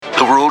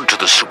The road to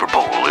the Super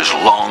Bowl is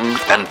long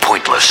and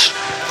pointless.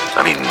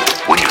 I mean,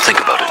 when you think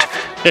about it.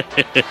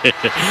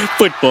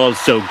 Football's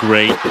so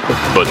great.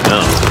 But now,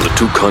 the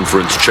two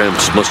conference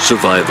champs must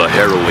survive a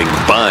harrowing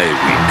bye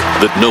week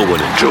that no one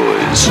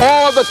enjoys.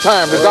 All the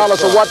time,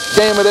 regardless of what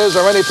game it is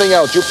or anything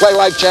else. You play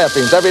like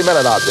champions every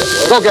minute out there.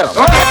 Go get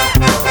them.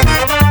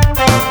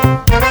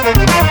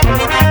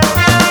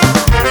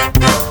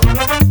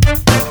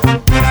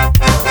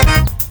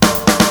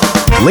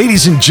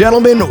 Ladies and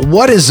gentlemen,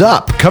 what is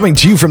up? Coming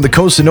to you from the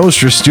Costa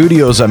Nostra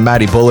studios, I'm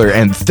Matty Buller,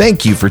 and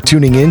thank you for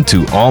tuning in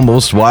to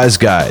Almost Wise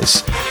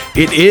Guys.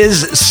 It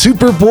is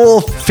Super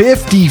Bowl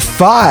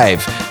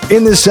 55.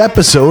 In this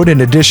episode,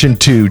 in addition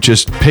to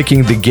just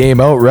picking the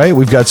game outright,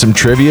 we've got some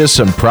trivia,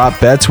 some prop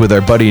bets with our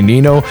buddy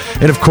Nino,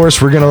 and of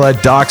course, we're going to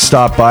let Doc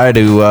stop by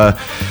to,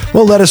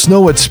 let us know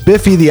what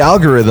Spiffy the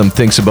algorithm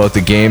thinks about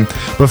the game.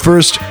 But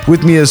first,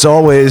 with me as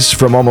always,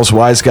 from Almost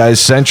Wise Guys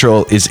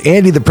Central, is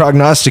Andy the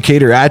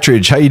Prognosticator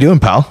Attridge. How you doing,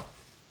 pal?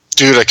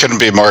 Dude, I couldn't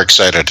be more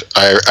excited.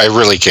 I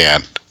really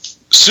can't.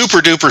 Super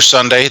duper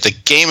Sunday, the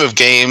game of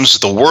games,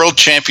 the World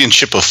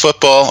Championship of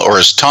Football, or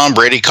as Tom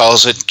Brady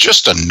calls it,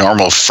 just a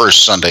normal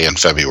first Sunday in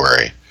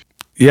February.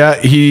 Yeah,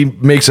 he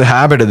makes a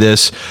habit of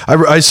this.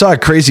 I saw a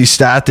crazy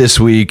stat this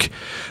week.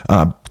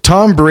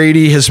 Tom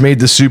Brady has made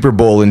the Super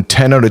Bowl in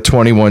 10 out of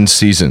 21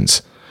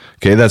 seasons.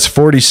 Okay, that's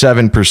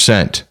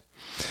 47%.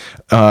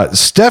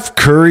 Steph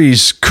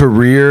Curry's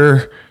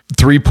career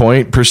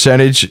three-point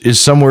percentage is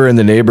somewhere in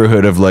the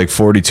neighborhood of like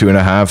 42.5,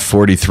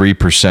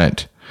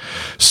 43%.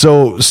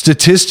 So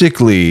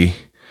statistically,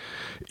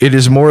 it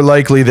is more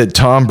likely that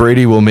Tom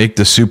Brady will make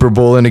the Super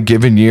Bowl in a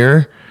given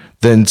year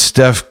than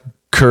Steph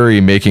Curry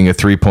making a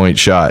three-point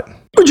shot.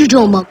 What you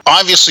talking about?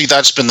 Obviously,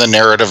 that's been the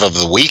narrative of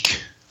the week.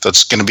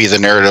 That's going to be the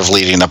narrative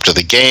leading up to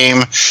the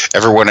game.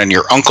 Everyone and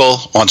your uncle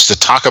wants to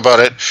talk about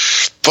it.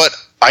 But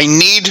I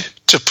need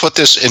to put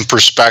this in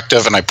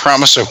perspective, and I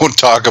promise I won't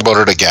talk about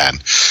it again,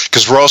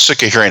 because we're all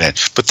sick of hearing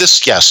it. But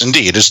this, yes,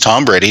 indeed, is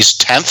Tom Brady's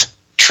 10th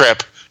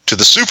trip to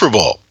the Super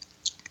Bowl.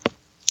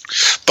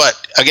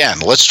 But again,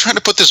 let's try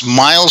to put this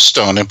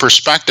milestone in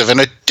perspective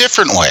in a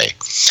different way.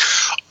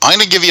 I'm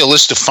going to give you a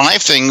list of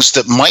 5 things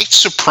that might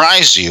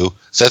surprise you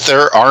that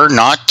there are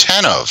not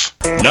 10 of.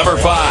 Number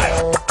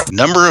 5.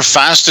 Number of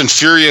Fast and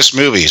Furious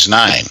movies, 9.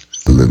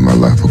 I live my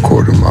life a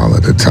quarter mile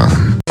at a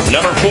time.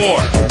 Number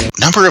 4.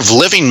 Number of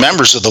living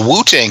members of the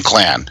Wu-Tang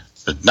Clan,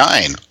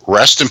 9.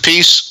 Rest in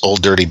peace,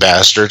 old dirty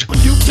bastard.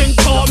 You can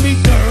call me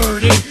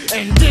dirty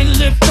and then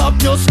lift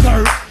up your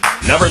skirt.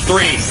 Number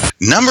 3.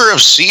 Number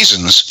of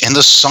seasons in the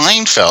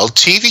Seinfeld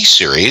TV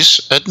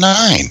series at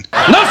 9.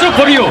 Nothing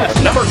for you.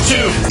 Number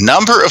 2.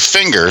 Number of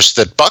fingers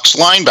that Bucks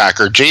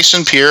linebacker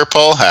Jason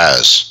Pierre-Paul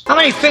has. How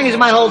many fingers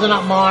am I holding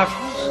up, Marv?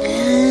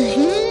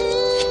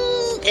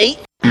 8.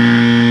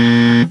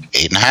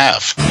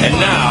 8.5. And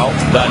now,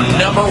 the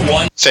number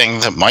 1 thing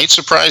that might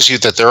surprise you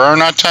that there are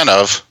not 10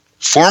 of.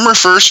 Former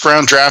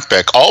first-round draft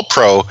pick,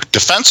 all-pro,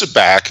 defensive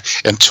back,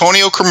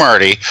 Antonio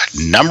Cromartie,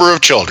 number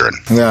of children.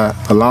 I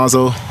got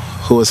Alonzo,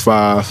 who is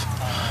 5.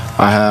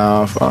 I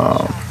have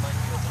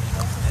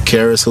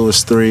Karis, who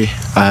is 3.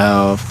 I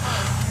have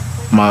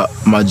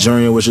my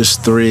junior, which is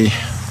 3.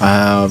 I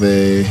have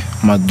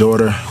my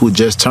daughter, who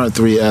just turned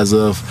 3 as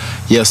of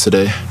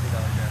yesterday.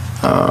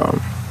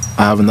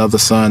 I have another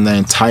son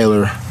named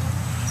Tyler.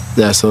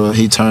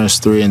 He turns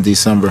 3 in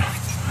December.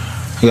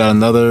 I got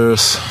another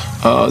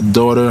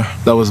daughter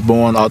that was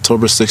born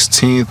October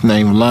 16th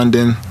named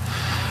London.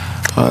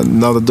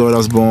 Another daughter that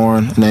was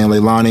born named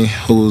Leilani,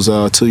 who's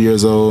 2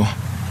 years old.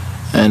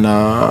 And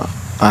I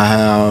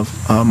have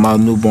my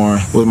newborn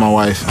with my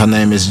wife. Her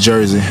name is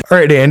Jersey. All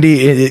right,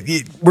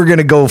 Andy, we're going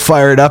to go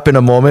fire it up in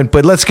a moment,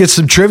 but let's get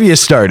some trivia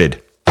started.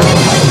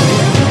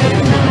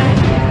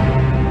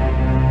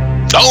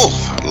 Oh,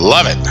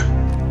 love it.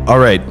 All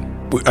right.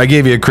 I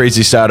gave you a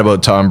crazy stat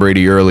about Tom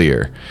Brady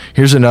earlier.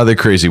 Here's another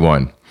crazy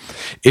one.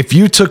 If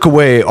you took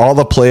away all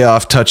the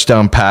playoff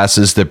touchdown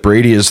passes that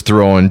Brady has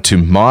thrown to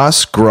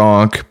Moss,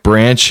 Gronk,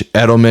 Branch,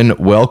 Edelman,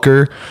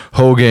 Welker,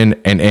 Hogan,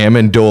 and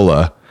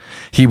Amendola,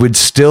 he would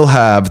still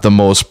have the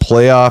most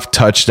playoff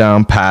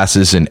touchdown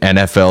passes in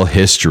NFL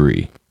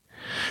history.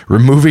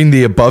 Removing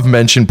the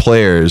above-mentioned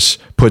players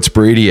puts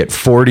Brady at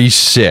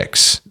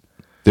 46.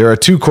 There are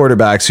 2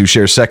 quarterbacks who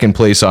share second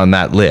place on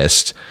that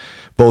list.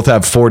 Both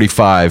have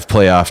 45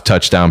 playoff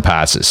touchdown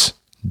passes.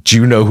 Do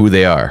you know who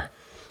they are?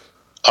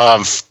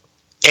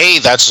 A,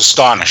 that's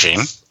astonishing.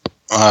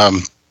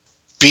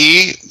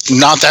 B,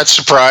 not that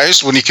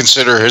surprised when you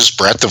consider his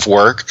breadth of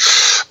work.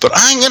 But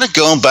I'm going to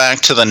go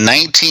back to the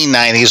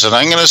 1990s, and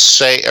I'm going to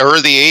say,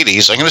 or the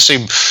 80s, I'm going to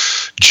say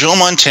Joe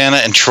Montana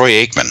and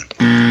Troy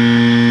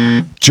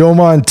Aikman. Joe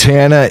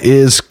Montana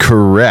is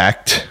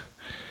correct.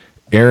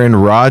 Aaron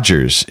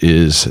Rodgers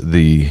is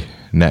the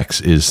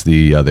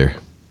other.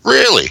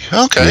 Really?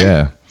 Okay.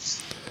 Yeah.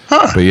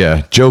 Huh. But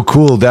yeah, Joe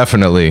Cool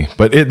definitely.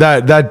 But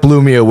that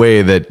blew me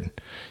away that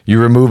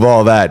you remove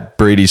all that,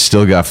 Brady's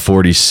still got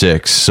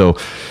 46. So,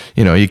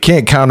 you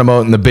can't count him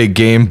out in the big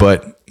game,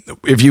 but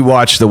if you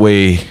watch the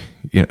way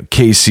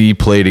KC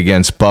played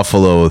against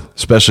Buffalo,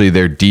 especially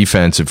their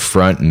defensive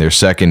front and their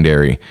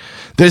secondary.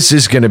 This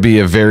is going to be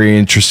a very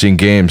interesting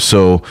game.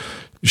 So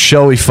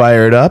shall we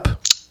fire it up?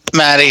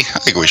 Matty, I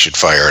think we should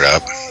fire it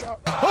up.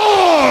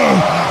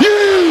 Are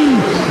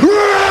you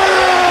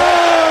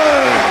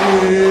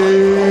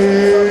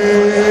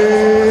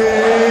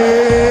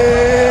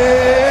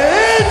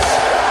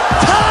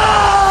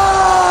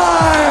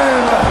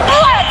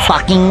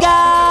fucking go!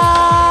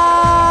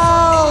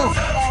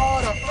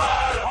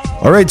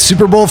 All right,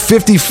 Super Bowl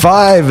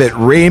 55 at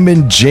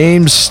Raymond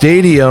James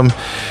Stadium.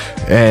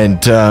 And,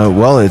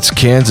 it's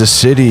Kansas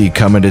City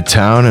coming to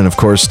town. And, of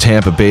course,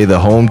 Tampa Bay, the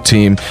home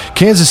team.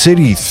 Kansas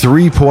City,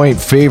 3-point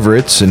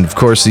favorites. And, of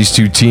course, these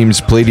two teams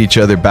played each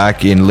other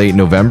back in late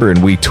November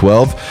in Week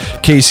 12.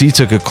 KC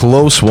took a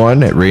close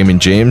one at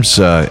Raymond James,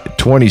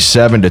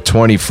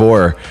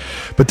 27-24.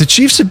 But the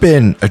Chiefs have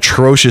been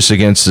atrocious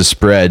against the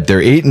spread.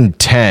 They're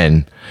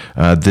 8-10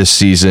 this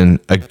season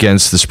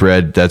against the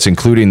spread. That's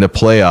including the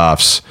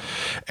playoffs.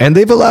 And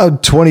they've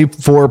allowed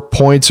 24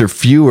 points or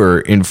fewer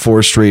in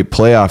 4 straight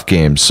playoff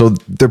games. So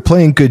they're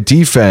playing good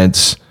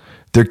defense.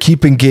 They're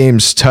keeping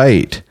games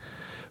tight.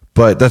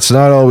 But that's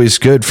not always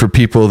good for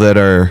people that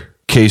are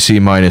KC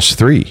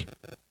 -3.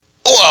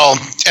 Well,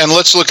 and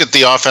let's look at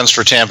the offense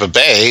for Tampa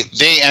Bay.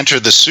 They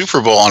entered the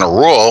Super Bowl on a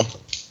roll,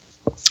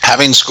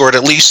 having scored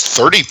at least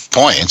 30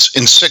 points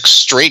in 6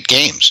 straight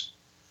games.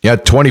 Yeah,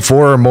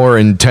 24 or more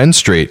in 10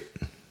 straight.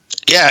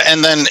 Yeah,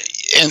 and then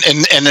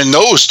in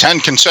those 10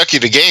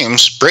 consecutive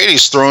games,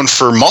 Brady's thrown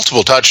for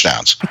multiple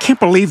touchdowns. I can't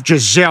believe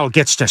Giselle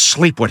gets to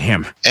sleep with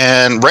him.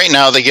 And right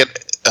now they get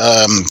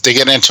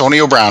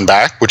Antonio Brown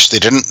back, which they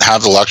didn't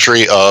have the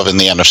luxury of in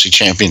the NFC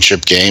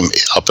Championship game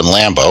up in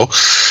Lambeau.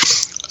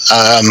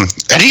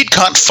 And he'd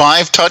caught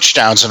 5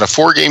 touchdowns in a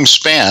 4-game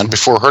span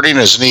before hurting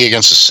his knee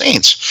against the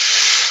Saints.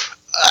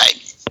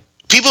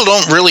 People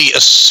don't really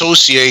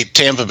associate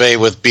Tampa Bay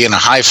with being a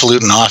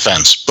highfalutin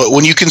offense, but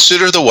when you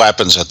consider the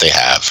weapons that they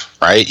have,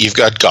 right? You've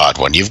got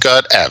Godwin, you've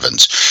got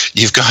Evans,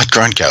 you've got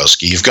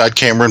Gronkowski, you've got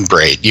Cameron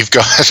Brate, you've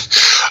got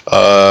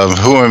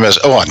who am I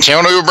missing? Oh,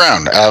 Antonio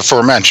Brown,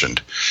 aforementioned.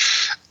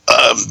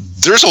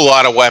 There's a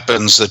lot of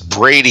weapons that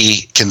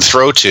Brady can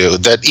throw to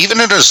that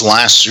even in his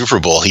last Super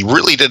Bowl, he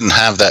really didn't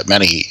have that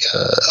many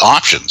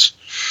options.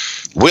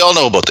 We all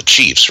know about the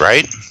Chiefs,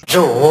 right?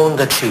 Joe own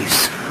the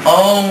Chiefs.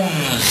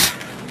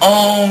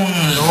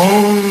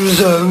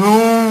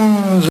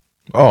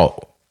 Oh,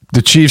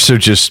 the Chiefs are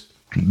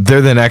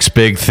they're the next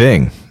big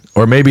thing.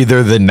 Or maybe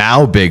they're the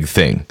now big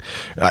thing.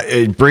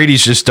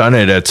 Brady's just done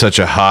it at such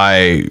a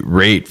high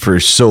rate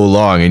for so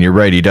long. And you're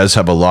right, he does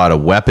have a lot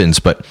of weapons.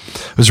 But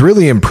I was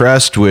really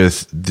impressed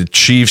with the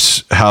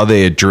Chiefs, how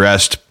they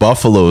addressed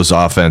Buffalo's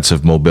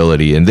offensive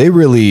mobility. And they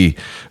really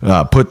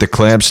put the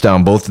clamps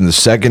down both in the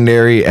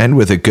secondary and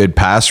with a good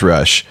pass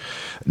rush.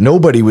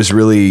 Nobody was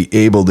really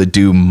able to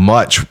do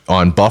much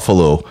on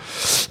Buffalo.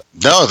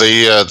 No,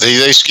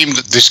 they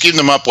schemed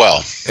them up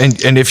well.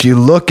 And if you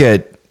look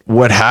at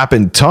what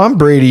happened, Tom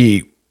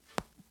Brady,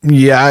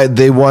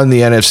 they won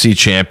the NFC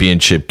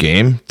Championship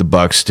game. The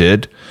Bucs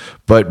did.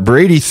 But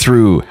Brady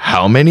threw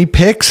how many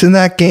picks in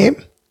that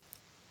game?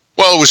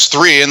 Well, it was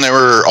 3, and they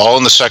were all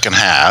in the second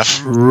half.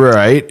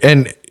 Right.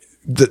 And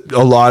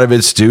a lot of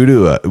it's due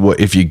to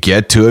if you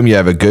get to him, you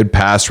have a good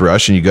pass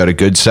rush and you got a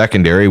good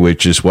secondary,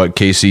 which is what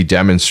KC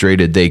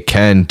demonstrated they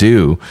can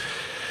do.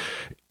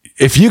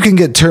 If you can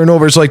get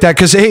turnovers like that,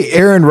 because, hey,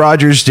 Aaron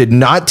Rodgers did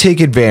not take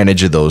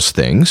advantage of those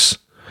things.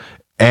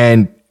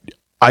 And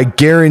I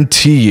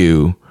guarantee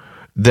you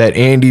that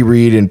Andy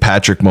Reid and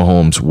Patrick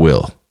Mahomes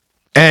will.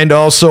 And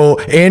also,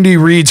 Andy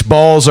Reid's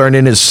balls aren't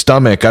in his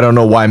stomach. I don't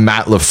know why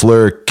Matt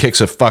LaFleur kicks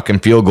a fucking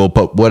field goal,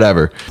 but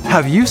whatever.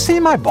 Have you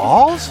seen my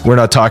balls? We're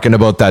not talking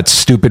about that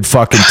stupid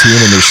fucking team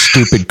and their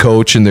stupid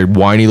coach and their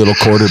whiny little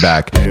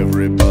quarterback.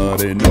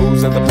 Everybody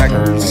knows that the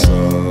Packers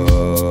suck.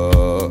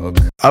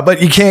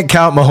 But you can't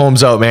count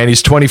Mahomes out, man.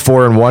 He's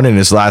 24-1 in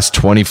his last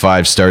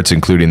 25 starts,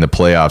 including the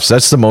playoffs.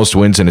 That's the most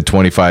wins in a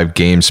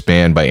 25-game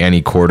span by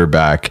any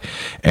quarterback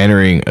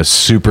entering a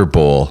Super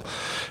Bowl.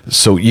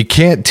 So you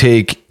can't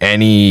take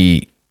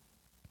anything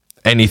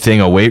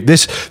away.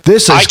 This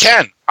is.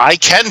 I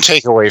can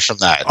take away from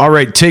that. All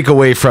right, take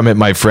away from it,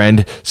 my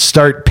friend.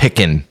 Start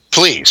picking.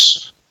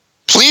 Please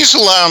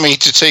allow me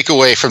to take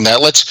away from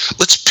that.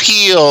 Let's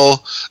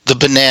peel the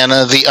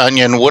banana, the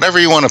onion, whatever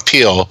you want to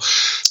peel.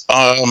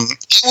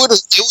 It would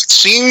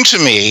seem to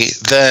me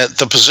that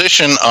the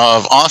position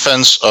of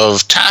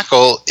offensive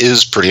tackle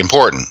is pretty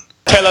important.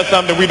 Tell us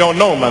something we don't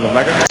know,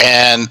 motherfucker.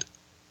 And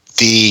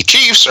the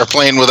Chiefs are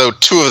playing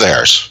without 2 of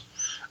theirs.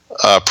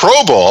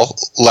 Pro Bowl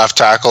left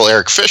tackle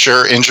Eric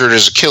Fisher injured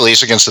his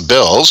Achilles against the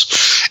Bills,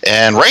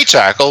 and right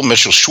tackle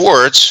Mitchell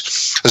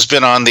Schwartz has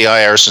been on the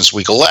IR since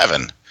week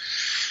 11.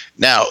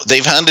 Now,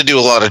 they've had to do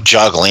a lot of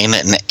juggling,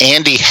 and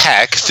Andy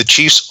Heck, the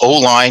Chiefs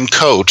O-line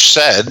coach,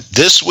 said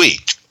this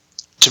week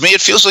to me,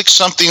 it feels like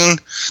something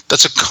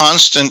that's a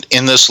constant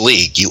in this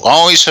league. You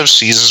always have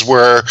seasons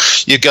where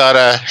you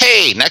gotta,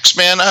 hey, next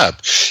man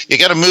up. You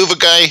gotta move a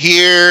guy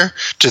here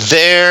to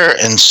there.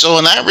 And so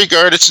in that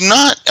regard, it's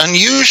not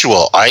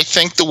unusual. I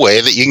think the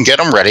way that you can get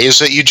them ready is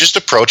that you just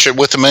approach it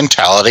with the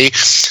mentality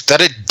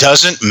that it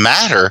doesn't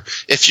matter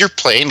if you're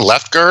playing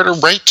left guard or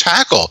right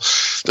tackle.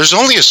 There's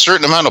only a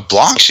certain amount of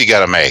blocks you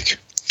gotta make.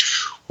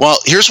 Well,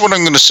 here's what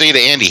I'm going to say to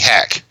Andy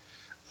Heck.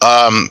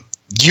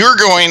 You're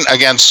going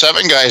against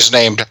 7 guys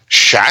named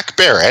Shaq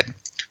Barrett,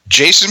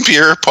 Jason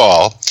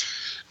Pierre-Paul,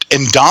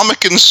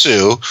 Ndamukong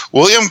Suh,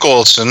 William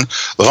Goldson,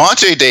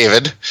 Levante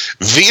David,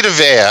 Vita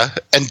Vea,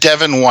 and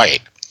Devin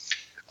White.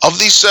 Of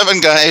these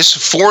 7 guys,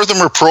 4 of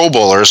them are Pro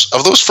Bowlers.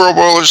 Of those Pro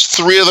Bowlers,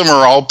 3 of them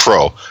are all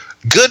pro.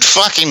 Good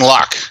fucking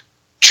luck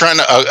trying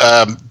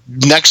to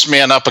next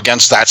man up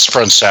against that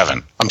front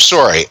 7. I'm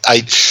sorry.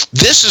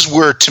 This is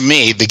where, to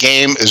me, the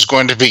game is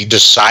going to be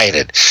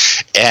decided.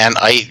 And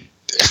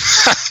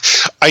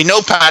I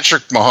know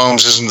Patrick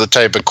Mahomes isn't the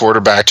type of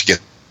quarterback to get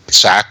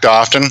sacked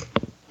often,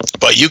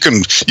 but you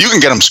can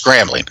get him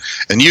scrambling,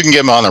 and you can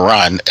get him on the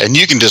run, and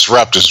you can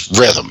disrupt his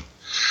rhythm.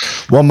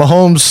 Well,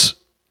 Mahomes,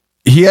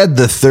 he had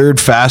the 3rd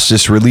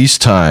fastest release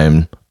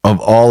time of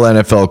all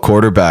NFL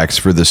quarterbacks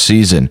for the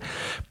season.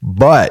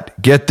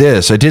 But get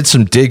this, I did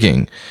some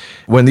digging.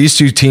 When these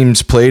two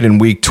teams played in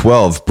week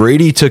 12,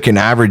 Brady took an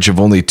average of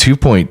only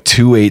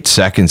 2.28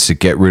 seconds to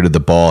get rid of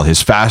the ball,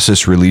 his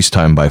fastest release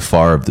time by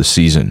far of the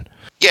season.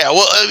 Yeah,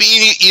 well, I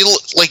mean,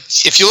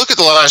 if you look at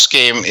the last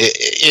game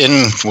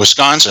in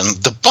Wisconsin,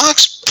 the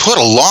Bucs put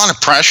a lot of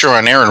pressure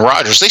on Aaron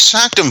Rodgers. They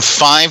sacked him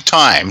 5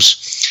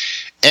 times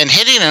and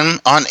hitting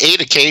him on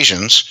 8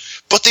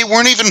 occasions, but they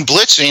weren't even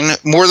blitzing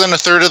more than a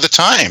third of the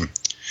time.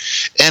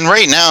 And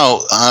right now,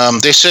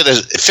 they sit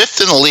as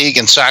 5th in the league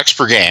in sacks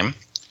per game.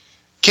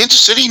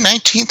 Kansas City,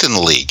 19th in the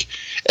league.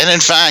 And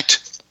in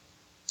fact,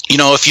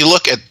 if you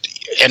look at,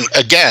 and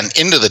again,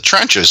 into the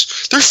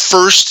trenches, they're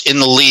 1st in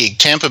the league,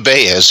 Tampa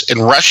Bay is, in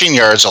rushing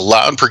yards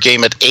allowed per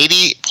game at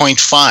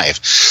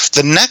 80.5.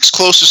 The next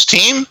closest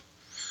team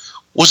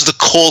was the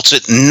Colts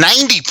at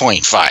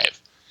 90.5.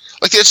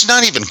 Like, it's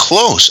not even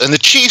close. And the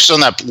Chiefs on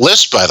that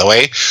list, by the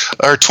way,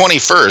 are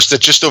 21st at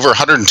just over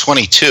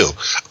 122.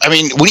 I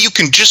mean, when you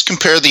can just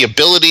compare the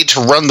ability to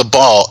run the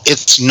ball,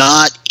 it's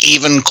not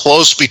even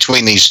close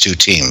between these two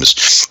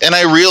teams. And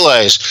I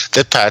realize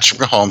that Patrick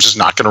Mahomes is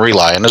not going to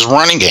rely on his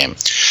running game.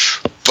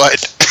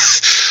 But,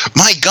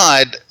 my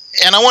God,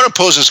 and I want to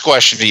pose this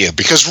question to you,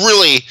 because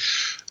really,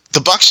 the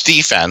Bucs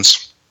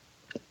defense,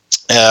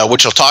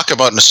 which I'll talk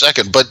about in a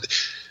second, but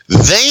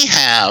they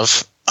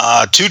have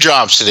 2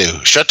 jobs to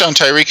do: shut down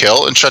Tyreek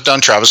Hill and shut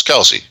down Travis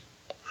Kelce.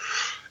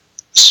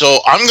 So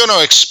I'm going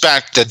to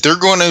expect that they're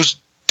going to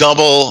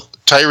double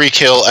Tyreek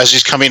Hill as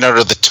he's coming out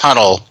of the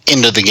tunnel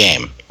into the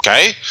game.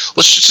 Okay?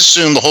 Let's just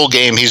assume the whole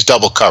game he's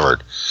double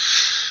covered.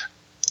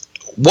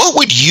 What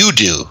would you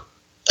do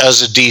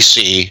as a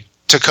DC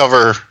to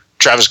cover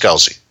Travis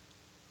Kelce?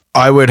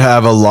 I would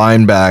have a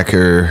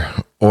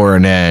linebacker or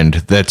an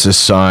end that's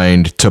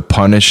assigned to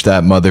punish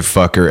that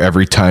motherfucker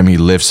every time he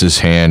lifts his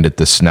hand at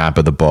the snap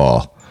of the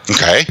ball.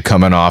 Okay.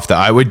 Coming off that,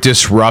 I would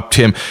disrupt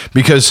him,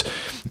 because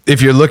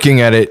if you're looking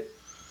at it,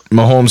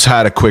 Mahomes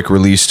had a quick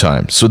release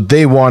time, so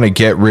they want to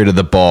get rid of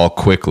the ball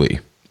quickly.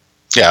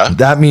 Yeah.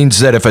 That means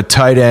that if a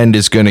tight end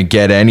is going to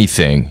get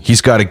anything,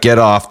 he's got to get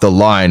off the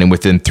line and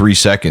within 3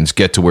 seconds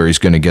get to where he's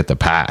going to get the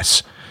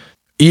pass.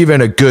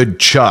 Even a good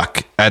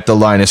chuck at the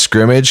line of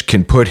scrimmage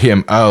can put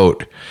him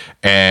out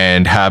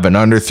and have an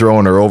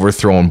underthrown or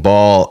overthrown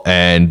ball,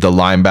 and the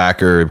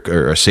linebacker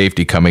or a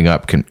safety coming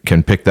up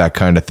can pick that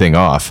kind of thing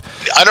off.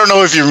 I don't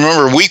know if you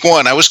remember week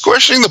 1, I was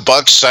questioning the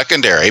Bucs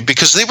secondary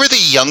because they were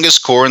the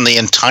youngest core in the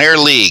entire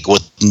league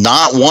with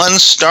not one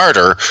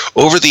starter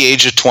over the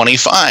age of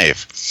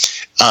 25.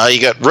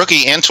 You got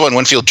rookie Antoine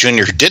Winfield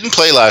Jr., who didn't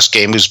play last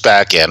game, who's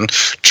back in.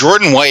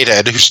 Jordan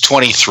Whitehead, who's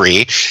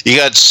 23. You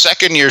got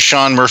second-year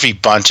Sean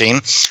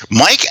Murphy-Bunting.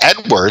 Mike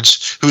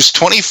Edwards, who's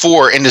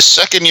 24, and his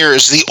second year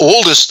is the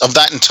oldest of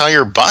that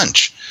entire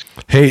bunch.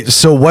 Hey,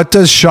 so what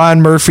does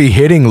Sean Murphy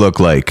hitting look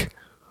like?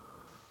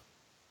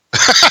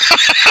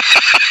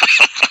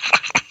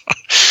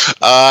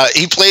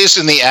 He plays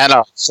in the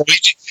NL, so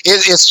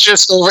it's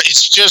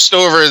just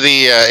over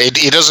the.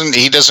 He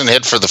doesn't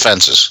hit for the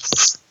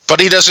fences. But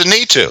he doesn't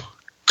need to,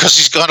 because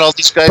he's got all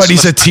these guys. But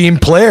he's a team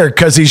player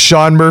because he's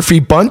Sean Murphy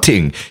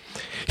Bunting.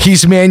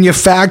 He's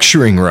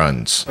manufacturing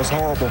runs. That's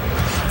horrible.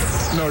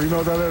 No, you know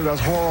what that is? That's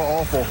horror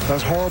awful.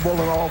 That's horrible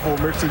and awful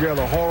mixed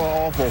together. Horror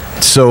awful.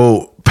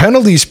 So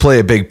penalties play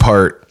a big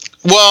part.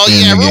 Well,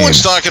 yeah,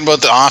 everyone's talking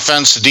about the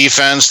offense, the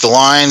defense, the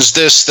lines,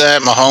 this,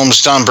 that,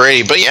 Mahomes, Tom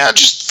Brady. But yeah,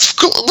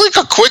 just like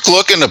a quick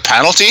look into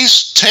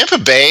penalties. Tampa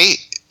Bay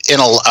in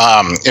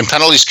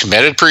penalties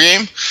committed per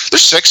game, they're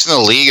 6th in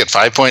the league at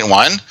 5.1.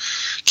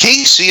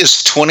 KC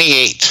is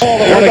 28.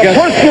 There's a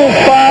personal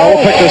foul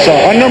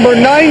on number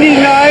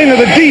 99 of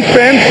the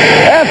defense.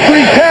 After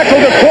he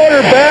tackled the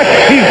quarterback,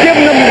 he's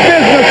giving them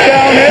business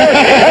down there.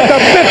 That's a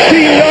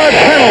 15-yard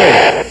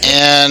penalty.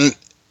 And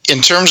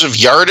in terms of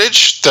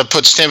yardage, that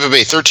puts Tampa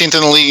Bay 13th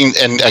in the league,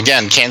 and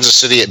again, Kansas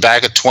City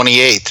back at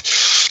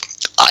 28th.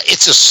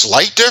 It's a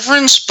slight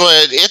difference,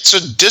 but it's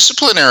a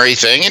disciplinary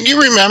thing. And you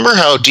remember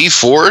how Dee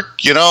Ford,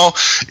 in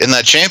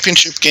that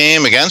championship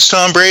game against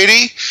Tom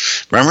Brady,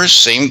 remember,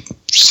 similar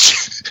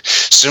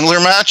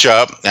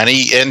matchup,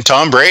 and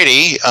Tom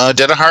Brady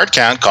did a hard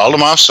count, called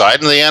him offside,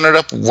 and they ended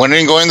up winning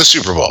and going to the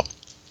Super Bowl.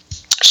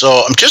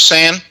 So I'm just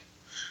saying,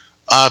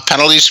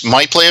 penalties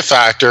might play a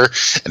factor,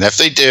 and if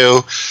they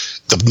do,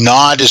 the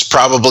nod is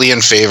probably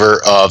in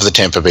favor of the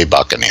Tampa Bay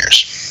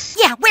Buccaneers.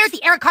 Yeah, where's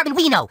the Eric Carmen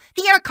we know?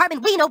 The Eric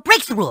Carmen we know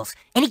breaks the rules,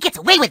 and he gets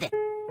away with it.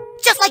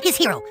 Just like his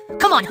hero.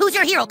 Come on, who's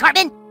your hero,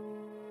 Carmen?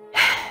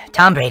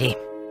 Tom Brady.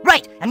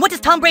 Right, and what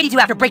does Tom Brady do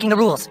after breaking the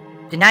rules?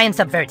 Deny and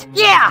subvert.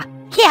 Yeah,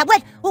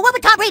 what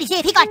would Tom Brady say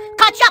if he got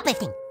caught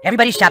shoplifting?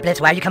 Everybody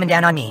shoplifts, why are you coming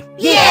down on me?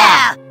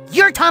 Yeah!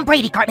 You're Tom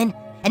Brady, Cartman.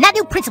 And that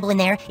new principal in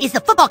there is the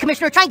football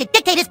commissioner trying to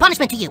dictate his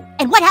punishment to you.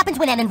 And what happens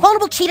when an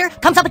invulnerable cheater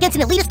comes up against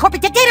an elitist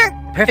corporate dictator?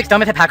 Perfect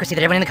storm of hypocrisy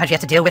that everyone in the country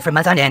has to deal with for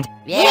months on end.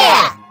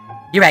 Yeah!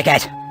 You're right,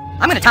 guys.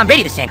 I'm gonna Tom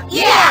Brady this thing.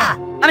 Yeah!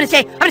 I'm gonna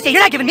say,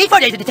 you're not giving me 4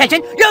 days of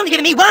detention. You're only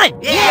giving me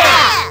 1.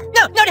 Yeah!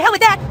 No, to hell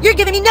with that. You're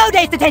giving me no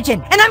days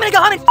detention. And I'm gonna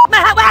go home and my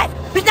hot wife,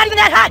 who's not even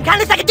that hot, kinda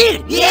looks like a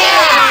dude.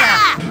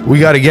 Yeah! We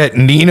got to get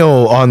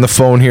Nino on the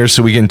phone here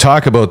so we can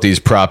talk about these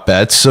prop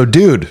bets. So,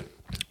 dude,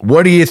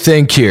 what do you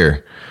think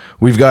here?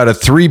 We've got a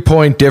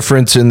 3-point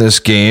difference in this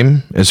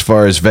game as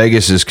far as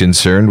Vegas is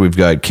concerned. We've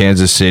got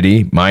Kansas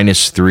City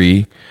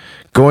 -3.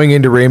 Going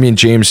into Raymond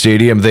James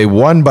Stadium, they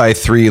won by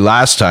 3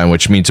 last time,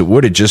 which means it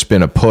would have just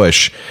been a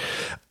push.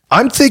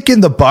 I'm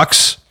thinking the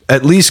Bucs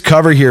at least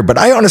cover here, but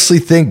I honestly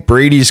think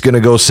Brady's going to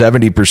go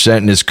 70%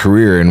 in his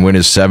career and win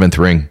his 7th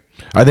ring.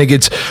 I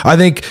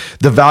think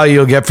the value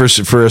you'll get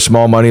for a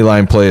small money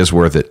line play is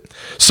worth it.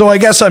 So I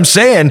guess I'm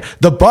saying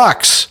the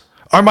Bucs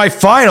are my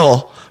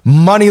final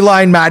money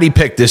line Matty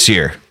pick this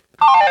year.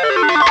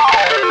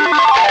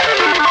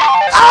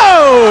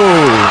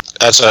 Oh!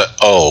 That's a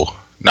O,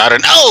 not an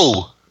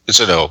O. It's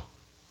an O.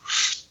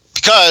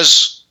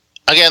 Because,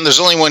 again, there's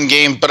only one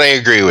game, but I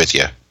agree with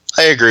you.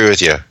 I've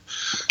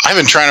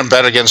been trying to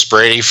bet against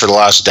Brady for the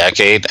last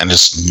decade, and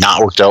it's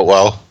not worked out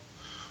well.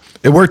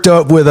 It worked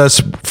out with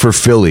us for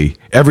Philly.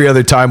 Every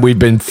other time we've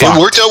been fucked.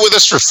 It worked out with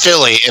us for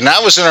Philly, and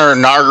that was in our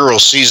inaugural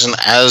season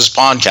as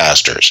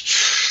podcasters.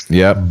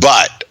 Yeah.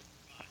 But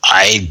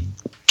I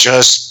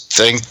just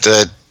think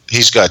that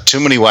he's got too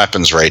many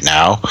weapons right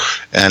now,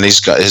 and he's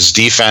got his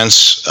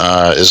defense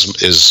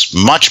is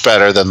much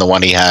better than the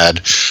one he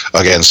had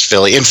against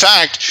Philly. In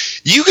fact,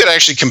 you could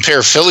actually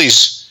compare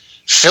Philly's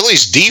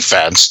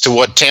defense to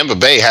what Tampa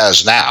Bay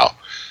has now,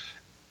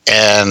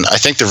 and I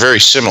think they're very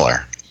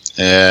similar.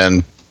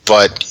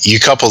 But you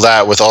couple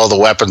that with all the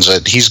weapons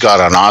that he's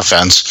got on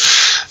offense,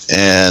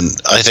 and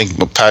I think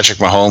Patrick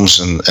Mahomes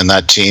and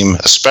that team,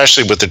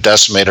 especially with their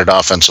decimated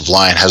offensive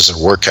line, has their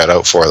work cut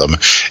out for them.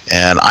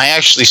 And I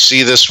actually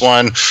see this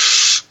one,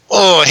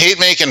 I hate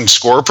making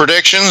score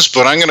predictions,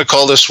 but I'm going to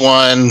call this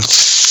one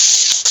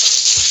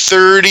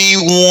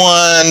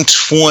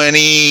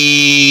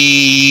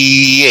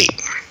 31-28.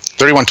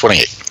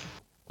 31-28.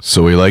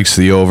 So he likes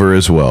the over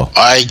as well.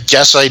 I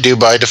guess I do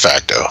by de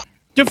facto.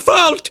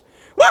 Default!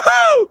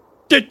 Woohoo!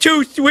 The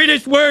 2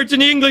 sweetest words in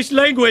the English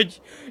language.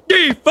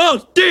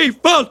 Default,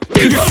 default,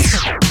 default.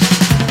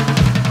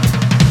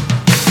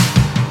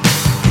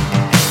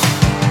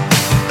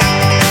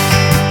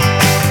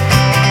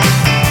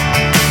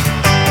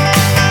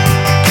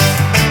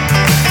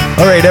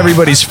 All right,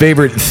 everybody's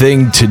favorite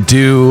thing to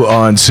do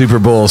on Super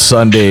Bowl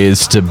Sunday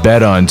is to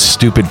bet on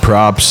stupid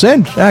props.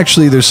 And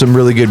actually, there's some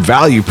really good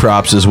value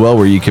props as well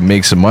where you can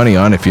make some money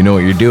on if you know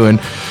what you're doing.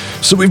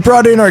 So we've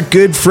brought in our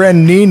good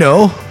friend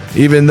Nino,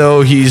 even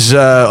though he's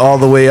all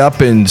the way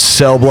up in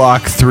cell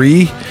block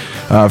 3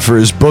 for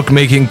his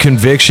bookmaking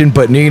conviction.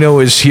 But Nino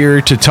is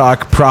here to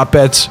talk prop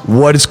bets.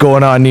 What is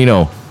going on,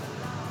 Nino?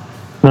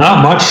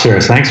 Not much, sir.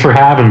 Thanks for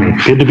having me.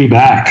 Good to be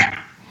back.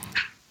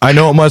 I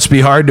know it must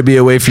be hard to be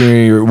away from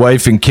your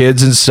wife and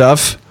kids and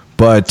stuff,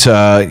 but,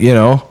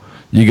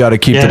 you got to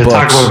keep the books. Yeah, to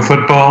talk about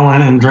football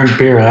and drink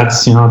beer,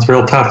 that's, it's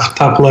real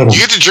tough living. You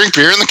get to drink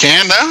beer in the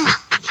can now?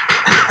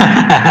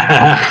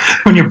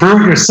 When you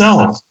brew it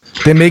yourself.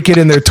 They make it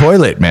in their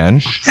toilet,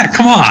 man. Yeah,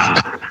 come on.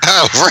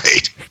 Oh,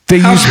 right. They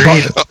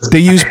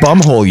use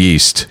bumhole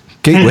yeast.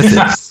 Get with it.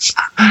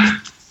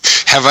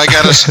 Have I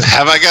got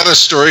a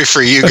story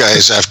for you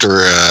guys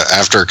after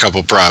a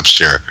couple props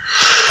here?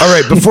 All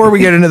right, before we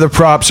get into the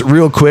props,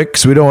 real quick,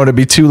 because we don't want to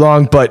be too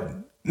long, but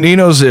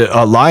Nino's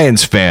a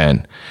Lions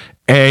fan,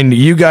 and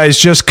you guys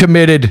just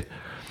committed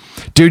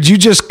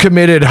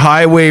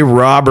highway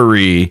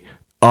robbery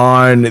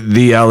on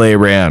the LA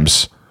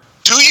Rams.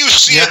 Do you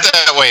see it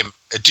that way?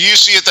 Do you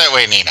see it that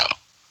way, Nino?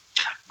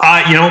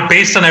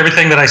 Based on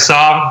everything that I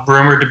saw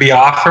rumored to be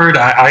offered,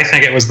 I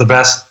think it was the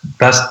best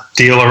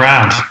deal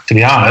around, to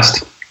be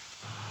honest.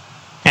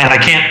 And I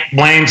can't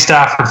blame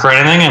Stafford for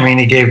anything. I mean,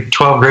 he gave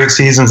 12 great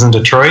seasons in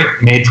Detroit,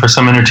 made for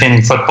some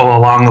entertaining football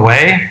along the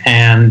way.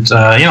 And,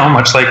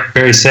 much like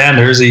Barry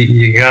Sanders,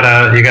 you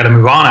gotta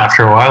move on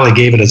after a while. He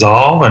gave it his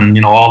all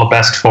and, all the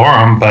best for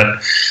him. But,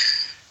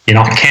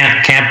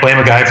 can't blame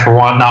a guy for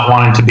not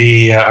wanting to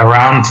be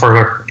around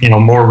for,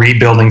 more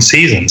rebuilding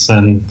seasons.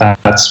 And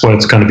that's what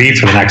it's going to be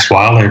for the next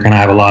while. They're going to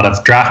have a lot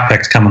of draft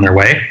picks coming their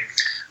way.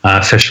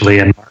 Officially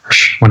in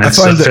March when it's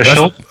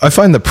official. I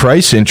find the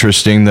price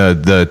interesting,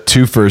 the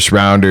 2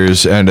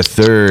 first-rounders and a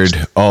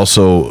third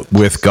also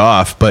with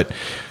Goff, but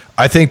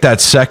I think that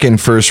second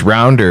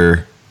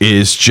first-rounder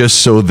is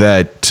just so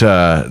that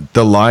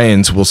the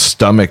Lions will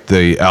stomach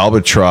the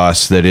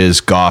albatross that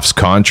is Goff's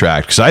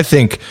contract, because I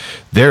think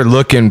they're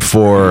looking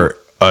for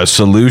a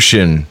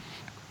solution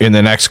in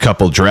the next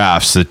couple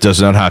drafts that does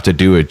not have to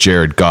do with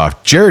Jared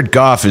Goff. Jared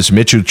Goff is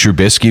Mitchell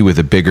Trubisky with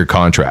a bigger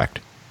contract.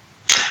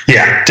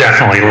 Yeah,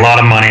 definitely. A lot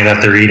of money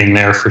that they're eating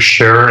there for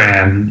sure.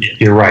 And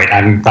you're right.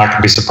 I'm not going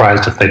to be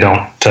surprised if they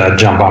don't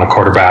jump on a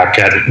quarterback,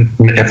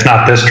 if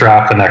not this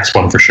draft, the next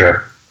one for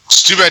sure.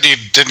 It's too bad you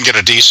didn't get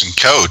a decent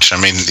coach.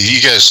 I mean, you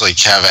guys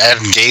have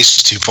Adam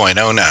Gase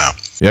 2.0 now.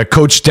 Yeah,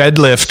 Coach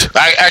Deadlift.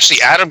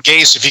 Actually, Adam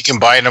Gase, if you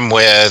combine him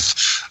with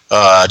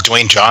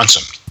Dwayne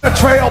Johnson.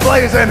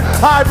 Trailblazing,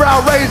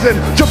 eyebrow raising,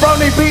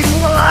 jabroni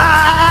beating,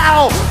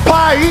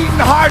 pie eating,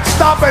 heart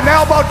stomping,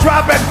 elbow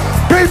dropping,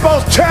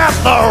 people's champ,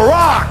 The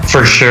Rock.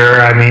 For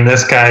sure. I mean,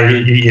 this guy,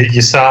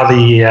 you saw the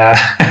yeah,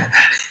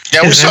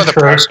 we saw the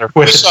presser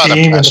with the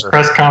team and the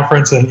press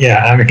conference, and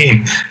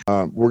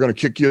we're going to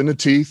kick you in the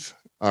teeth.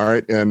 All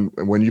right, and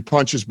when you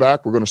punch us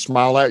back, we're going to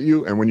smile at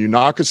you, and when you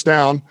knock us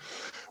down,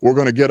 we're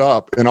going to get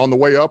up, and on the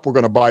way up, we're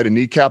going to bite a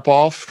kneecap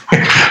off.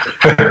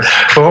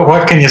 Well,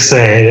 what can you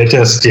say? It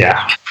just,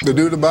 The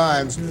dude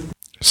abides.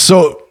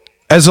 So,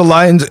 as a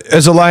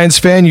Lions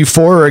fan, you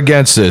for or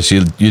against this?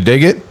 You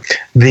dig it?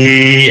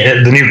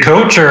 The new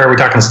coach, or are we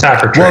talking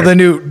Stafford trade?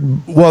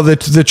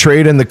 The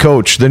trade and the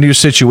coach, the new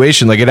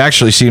situation. Like, it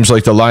actually seems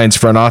like the Lions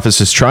front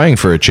office is trying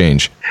for a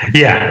change.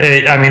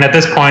 Yeah, I mean, at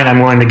this point, I'm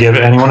willing to give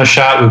anyone a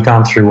shot. We've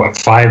gone through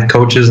 5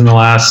 coaches in the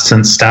last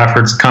since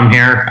Stafford's come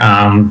here,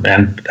 and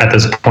at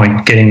this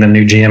point, getting the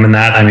new GM in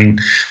that. I mean,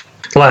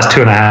 the last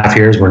 2.5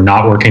 years were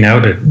not working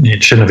out.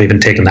 It shouldn't have even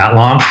taken that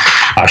long.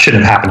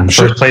 Shouldn't have happened in the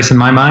first place in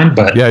my mind.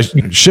 But yeah,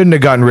 shouldn't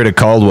have gotten rid of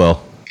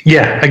Caldwell.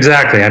 Yeah,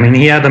 exactly. I mean,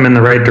 he had them in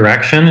the right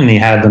direction, and he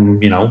had them,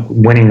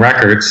 winning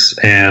records,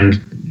 and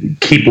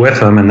keep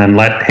with him, and then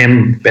let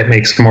him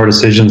make some more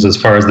decisions as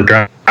far as the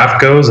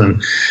draft goes,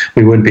 and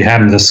we wouldn't be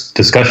having this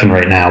discussion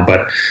right now.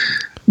 But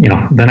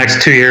the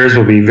next 2 years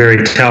will be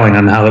very telling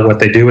on what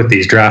they do with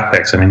these draft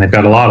picks. I mean, they've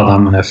got a lot of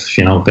them, and if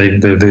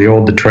they're the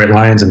old Detroit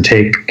Lions and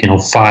take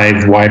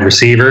 5 wide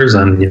receivers,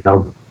 and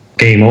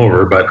game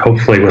over. But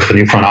hopefully, with the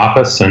new front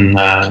office and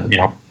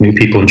new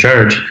people in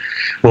charge,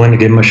 willing to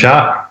give them a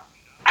shot.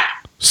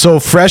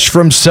 So, fresh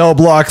from Cell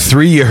Block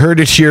 3, you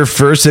heard it here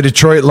first. The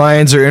Detroit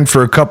Lions are in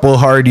for a couple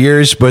hard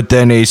years, but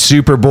then a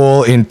Super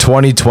Bowl in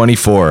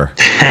 2024.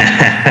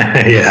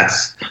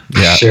 Yes.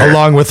 Yeah, sure.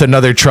 Along with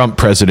another Trump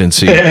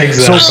presidency.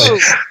 Exactly.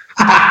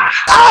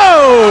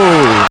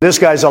 This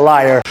guy's a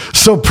liar.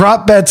 So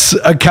prop bets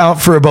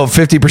account for about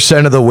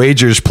 50% of the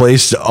wagers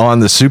placed on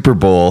the Super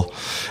Bowl.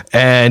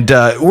 And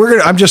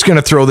I'm just going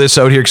to throw this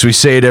out here because we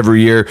say it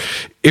every year.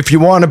 If you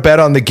want to bet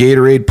on the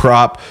Gatorade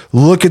prop,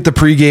 look at the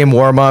pregame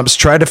warm-ups.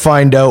 Try to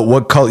find out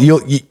what color.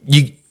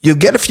 You'll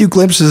get a few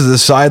glimpses of the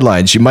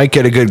sidelines. You might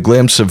get a good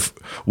glimpse of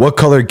what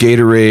color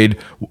Gatorade,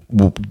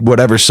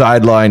 whatever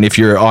sideline. If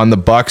you're on the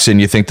Bucks and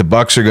you think the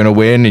Bucks are going to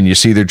win, and you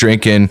see they're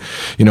drinking,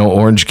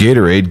 orange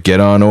Gatorade, get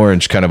on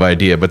orange kind of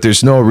idea. But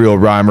there's no real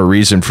rhyme or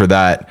reason for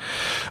that.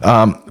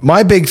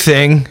 My big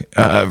thing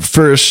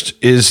first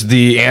is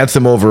the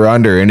anthem over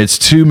under, and it's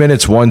 2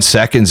 minutes 1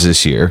 second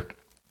this year.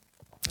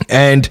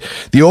 And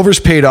the overs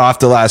paid off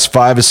the last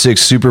 5 or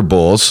 6 Super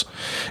Bowls.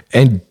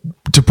 And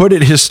to put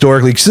it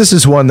historically, because this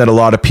is one that a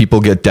lot of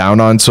people get down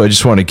on, so I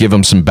just want to give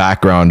them some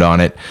background on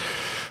it.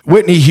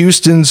 Whitney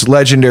Houston's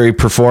legendary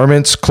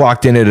performance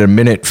clocked in at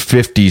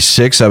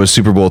 1:56. That was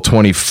Super Bowl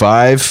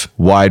 25.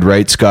 Wide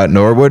right, Scott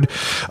Norwood.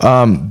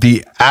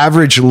 The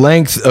average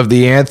length of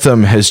the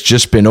anthem has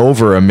just been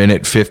over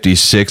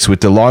 1:56,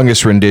 with the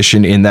longest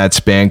rendition in that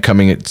span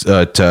coming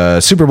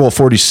at Super Bowl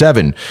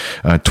 47,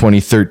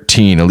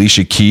 2013.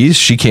 Alicia Keys,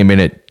 she came in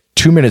at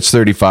 2 minutes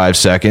 35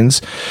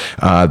 seconds.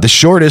 The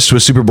shortest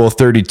was Super Bowl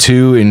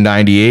 32 in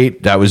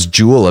 98. That was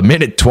Jewel,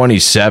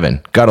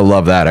 1:27. Gotta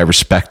love that. I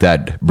respect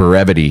that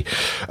brevity.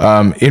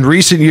 In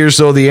recent years,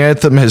 though, the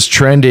anthem has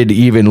trended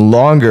even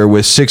longer,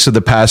 with 6 of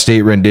the past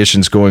 8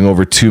 renditions going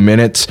over 2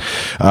 minutes.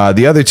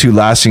 The other 2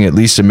 lasting at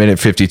least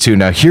 1:52.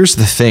 Now, here's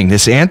the thing.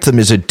 This anthem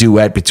is a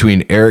duet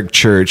between Eric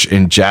Church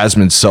and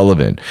Jasmine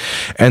Sullivan.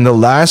 And the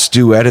last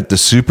duet at the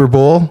Super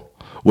Bowl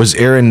was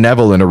Aaron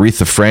Neville and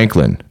Aretha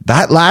Franklin.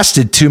 That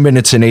lasted 2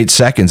 minutes and 8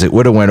 seconds. It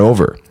would have went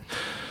over.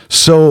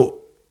 So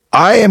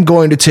I am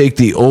going to take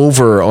the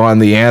over on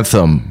the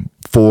anthem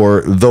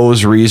for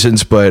those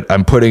reasons, but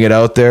I'm putting it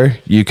out there.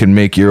 You can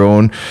make your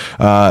own.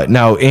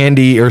 Now,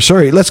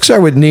 let's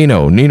start with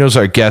Nino. Nino's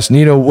our guest.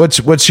 Nino,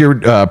 what's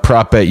your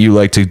prop bet you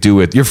like to do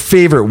with your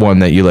favorite one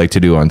that you like to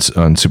do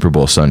on Super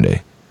Bowl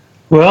Sunday?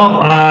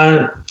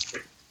 Well,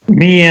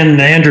 me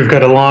and Andrew have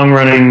got a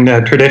long-running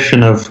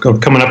tradition of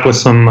coming up with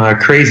some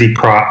crazy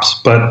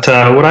props. But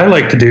what I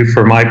like to do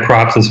for my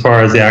props as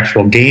far as the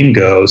actual game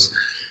goes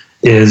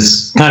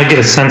is kind of get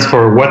a sense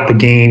for what the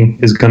game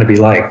is going to be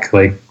like.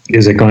 Like,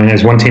 is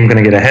one team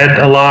going to get ahead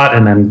a lot,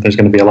 and then there's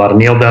going to be a lot of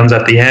kneel downs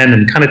at the end,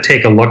 and kind of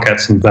take a look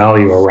at some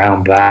value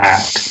around that.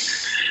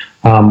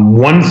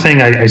 One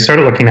thing I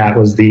started looking at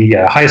was the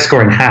highest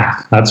scoring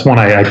half. That's one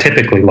I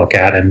typically look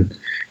at, and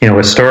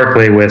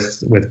historically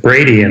with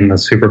Brady in the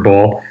Super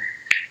Bowl,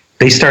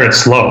 they started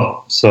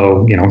slow.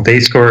 So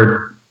they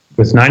scored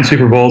with 9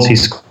 Super Bowls. He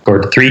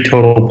scored 3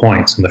 total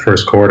points in the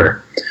first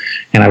quarter.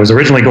 And I was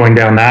originally going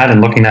down that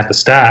and looking at the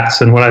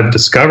stats, and what I've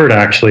discovered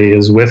actually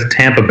is with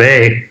Tampa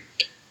Bay,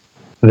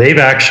 they've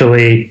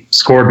actually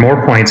scored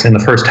more points in the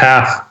first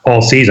half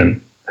all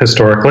season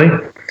historically,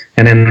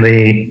 and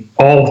in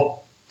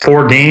all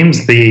 4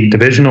 games, the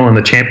divisional and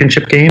the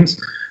championship games,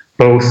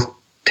 both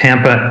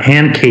Tampa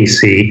and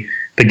KC,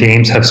 the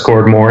games have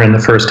scored more in the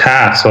first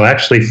half. So I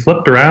actually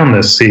flipped around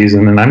this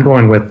season, and I'm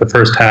going with the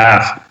first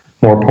half,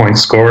 more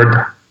points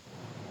scored.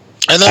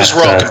 And those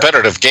were all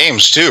competitive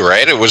games too,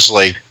 right? It was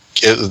like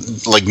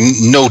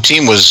no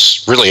team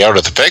was really out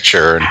of the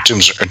picture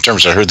in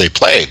terms of who they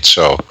played.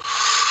 So,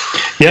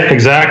 yeah,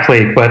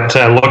 exactly. But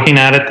looking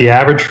at it, the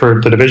average for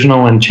the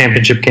divisional and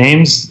championship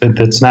games,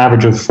 it's an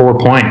average of 4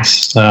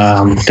 points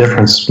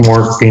difference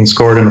more being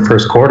scored in the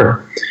first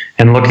quarter,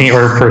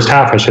 or first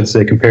half, I should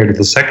say, compared to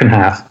the second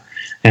half.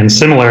 And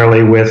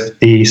similarly with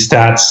the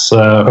stats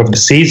of the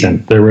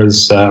season, there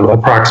was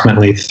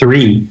approximately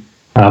 3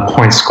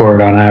 points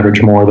scored on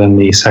average more than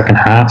the second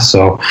half.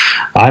 So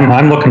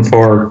I'm looking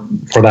for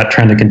that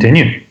trend to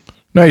continue.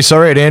 Nice. All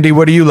right, Andy,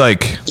 what do you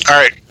like? All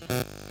right.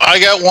 I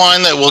got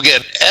one that will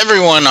get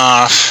everyone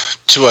off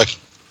to a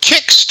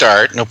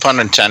kickstart, no pun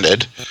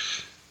intended.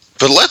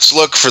 But let's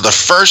look for the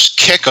first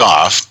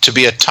kickoff to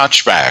be a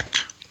touchback.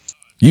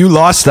 You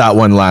lost that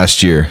one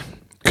last year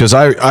because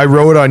I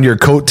rode on your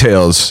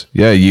coattails.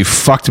 Yeah, you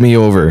fucked me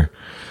over.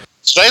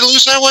 Did I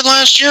lose that one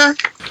last year?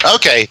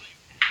 Okay.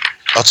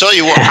 I'll tell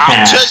you what,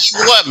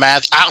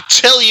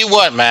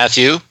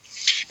 Matthew.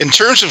 In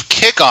terms of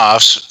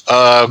kickoffs,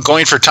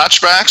 going for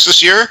touchbacks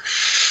this year,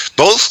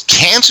 both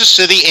Kansas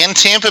City and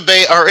Tampa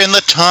Bay are in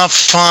the top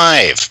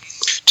 5.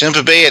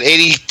 Tampa Bay at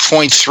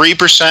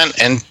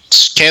 80.3% and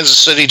Kansas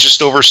City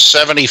just over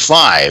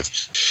 75.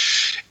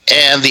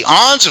 And the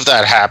odds of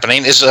that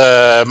happening is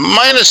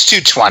minus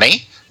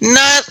 220.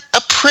 Not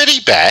a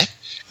pretty bet,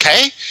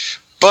 okay?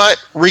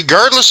 But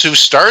regardless who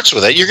starts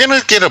with it, you're going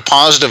to get a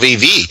positive EV.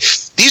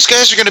 These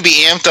guys are going to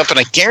be amped up, and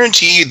I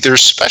guarantee you their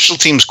special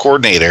teams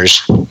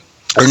coordinators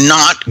are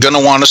not going to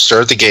want to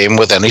start the game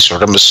with any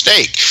sort of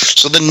mistake.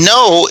 So the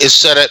no is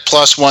set at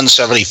plus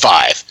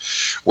 175,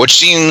 which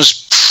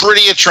seems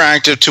pretty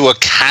attractive to a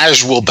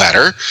casual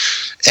bettor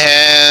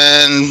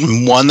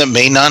and one that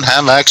may not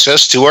have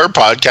access to our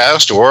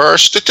podcast or our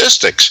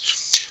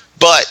statistics.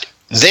 But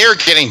they're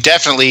getting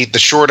definitely the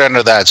short end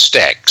of that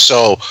stick.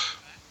 So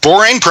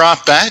boring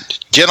prop bet,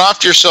 get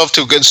off yourself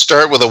to a good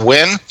start with a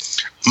win,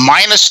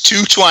 minus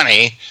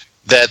 220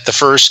 that the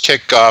first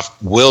kickoff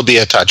will be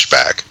a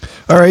touchback.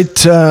 All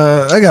right,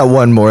 I got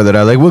one more that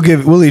I like.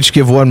 We'll each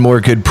give one more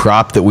good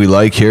prop that we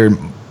like here.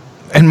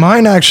 And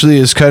mine actually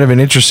is kind of an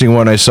interesting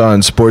one I saw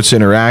in Sports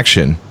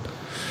Interaction.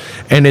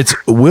 And it's,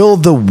 will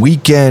the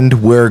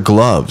Weeknd wear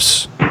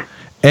gloves?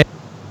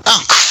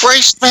 Oh,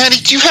 Christ,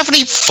 Matty, do you have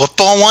any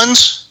football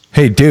ones?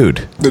 Hey,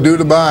 dude. The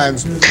dude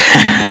abides.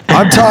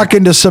 I'm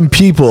talking to some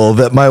people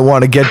that might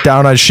want to get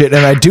down on shit,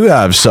 and I do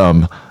have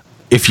some,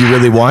 if you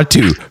really want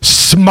to.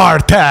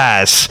 Smart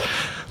ass.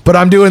 But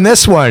I'm doing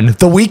this one,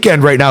 the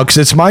Weeknd, right now, because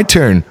it's my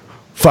turn.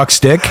 Fuck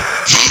stick.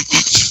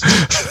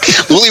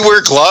 Will he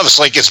wear gloves?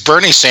 Like, is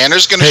Bernie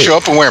Sanders going to show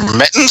up and wear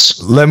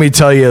mittens? Let me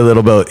tell you a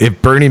little bit.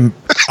 If Bernie,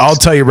 I'll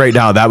tell you right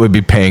now, that would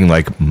be paying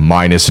like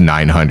minus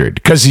 900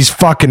 because he's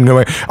fucking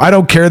going. I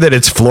don't care that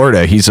it's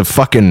Florida. He's a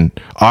fucking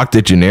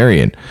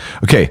octogenarian.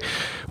 Okay.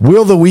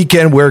 Will the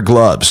Weeknd wear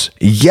gloves?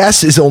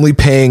 Yes is only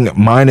paying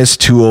minus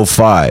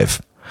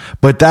 205.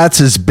 But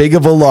that's as big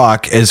of a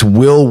lock as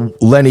will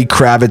Lenny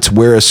Kravitz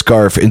wear a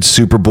scarf in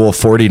Super Bowl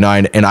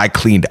 49, and I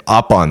cleaned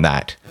up on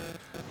that.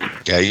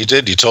 Yeah, you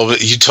did. You told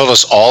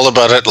us all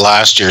about it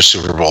last year's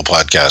Super Bowl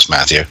podcast,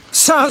 Matthew.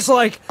 Sounds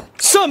like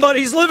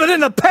somebody's living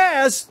in the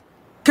past.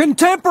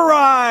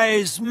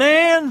 Contemporize,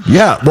 man.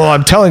 Yeah, well,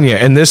 I'm telling you,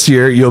 and this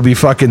year you'll be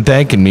fucking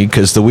thanking me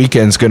because the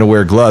Weeknd's going to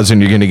wear gloves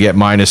and you're going to get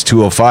minus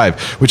 205,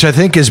 which I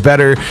think is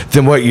better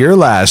than what your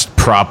last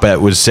prop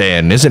bet was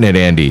saying, isn't it,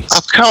 Andy?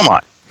 Oh, come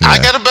on. Yeah. I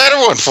got a better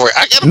one for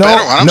you.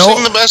 Better one. I'm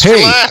saving the best for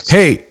last.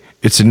 Hey,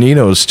 it's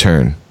Nino's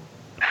turn.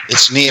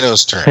 It's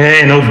Nino's turn.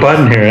 Hey, no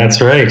button here. That's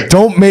right.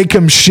 Don't make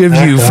him shiv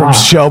you from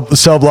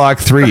cell block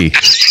 3.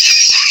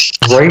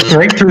 Right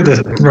through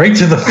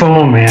the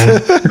phone, man.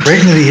 Right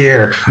into the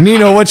ear.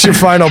 Nino, what's your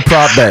final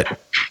prop bet?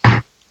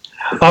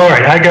 All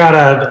right, I got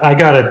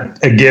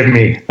a give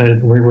me.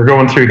 We're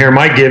going through here.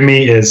 My give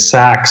me is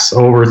sacks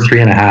over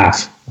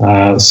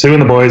 3.5. Sue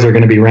and the boys are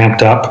going to be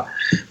ramped up,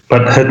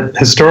 but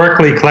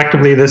historically,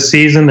 collectively this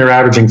season, they're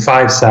averaging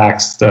 5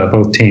 sacks,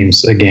 both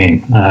teams a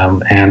game.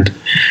 And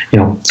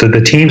so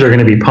the teams are going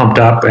to be pumped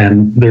up,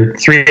 and they're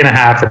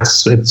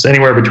 3.5. It's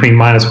anywhere between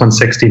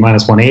 -160,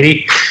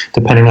 -180,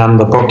 depending on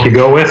the book you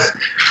go with.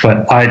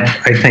 But I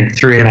think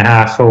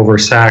 3.5 over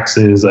sacks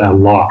is a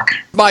lock.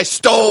 My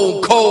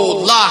stone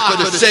cold lock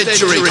of the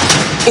century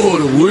or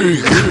the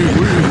week.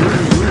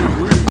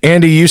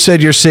 Andy, you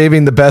said you're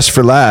saving the best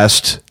for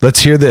last.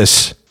 Let's hear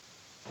this.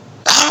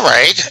 All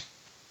right.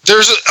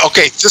 This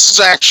is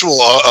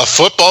actual a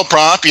football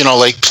prop,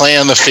 like play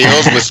on the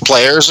field with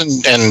players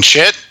and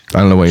shit. I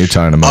don't know what you're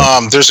talking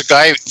about. There's a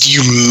guy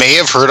you may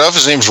have heard of.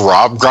 His name's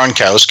Rob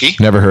Gronkowski.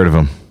 Never heard of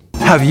him.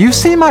 Have you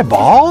seen my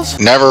balls?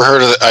 I never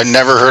heard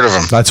of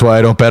him. That's why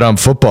I don't bet on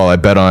football. I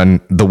bet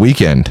on the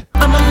weekend.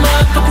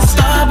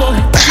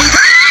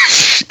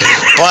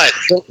 But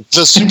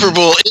the Super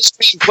Bowl is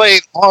being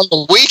played on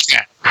the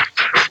weekend.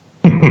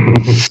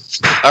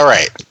 All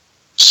right.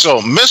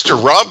 So,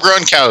 Mr. Rob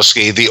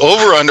Gronkowski, the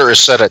over-under is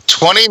set at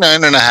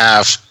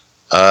 29.5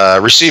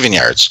 receiving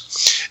yards.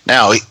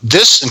 Now,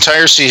 this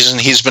entire season,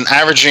 he's been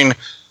averaging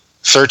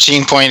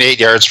 13.8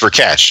 yards per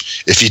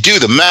catch. If you do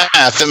the math,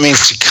 that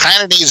means he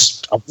kind of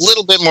needs a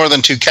little bit more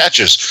than 2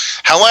 catches.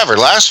 However,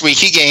 last week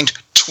he gained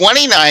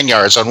 29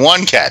 yards on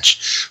 1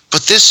 catch.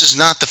 But this is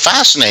not the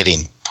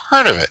fascinating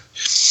part of it.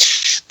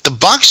 The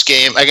Bucs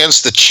game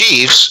against the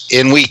Chiefs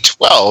in Week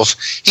 12,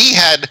 he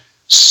had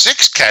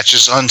 6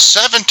 catches on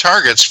 7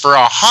 targets for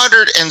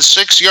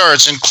 106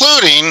 yards,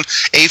 including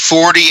a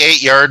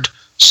 48-yard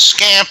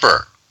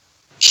scamper.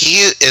 He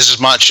is as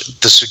much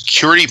the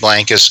security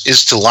blanket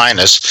is to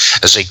Linus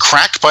as a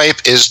crack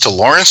pipe is to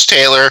Lawrence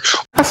Taylor.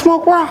 I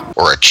smoke rock.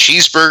 Or a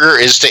cheeseburger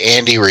is to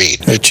Andy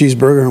Reid. A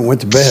cheeseburger and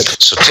went to bed.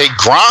 So take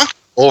Gronk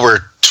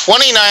over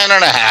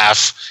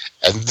 29.5,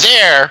 and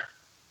there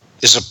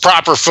is a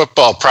proper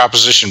football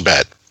proposition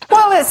bet.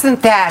 Well,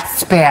 isn't that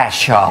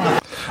special?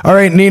 All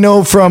right,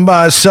 Nino from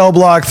Cell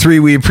Block 3,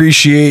 we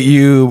appreciate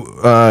you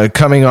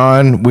coming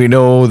on. We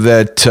know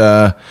that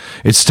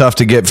it's tough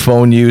to get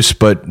phone use,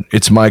 but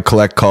it's my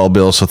collect call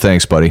bill, so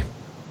thanks, buddy.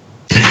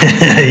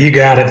 You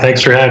got it.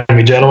 Thanks for having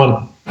me,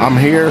 gentlemen. I'm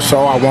here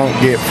so I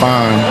won't get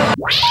fined.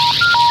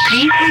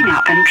 Please hang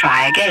up and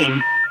try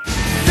again.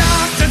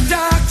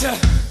 Doctor,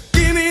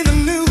 give me the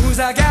news.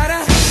 I got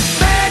a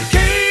bad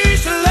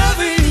case of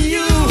loving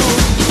you.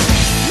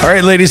 All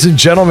right, ladies and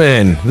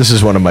gentlemen, this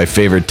is one of my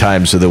favorite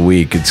times of the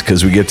week. It's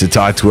because we get to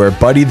talk to our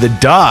buddy, the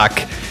Doc,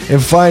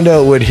 and find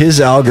out what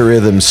his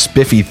algorithm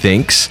Spiffy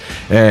thinks.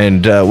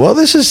 And,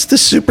 this is the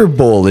Super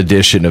Bowl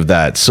edition of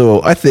that.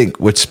 So I think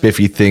what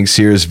Spiffy thinks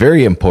here is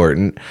very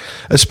important,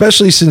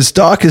 especially since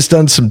Doc has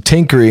done some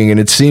tinkering, and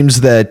it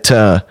seems that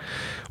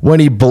when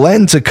he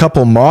blends a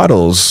couple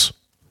models,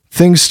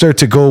 things start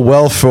to go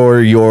well for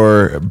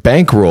your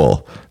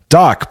bankroll.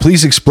 Doc,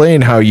 please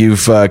explain how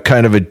you've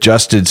kind of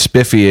adjusted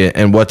Spiffy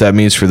and what that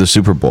means for the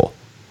Super Bowl.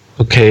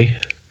 Okay.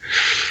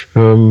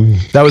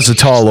 That was a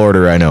tall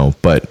order, I know,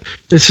 but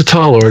it's a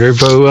tall order,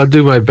 but I'll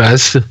do my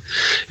best.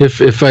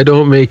 If I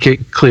don't make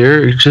it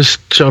clear,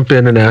 just jump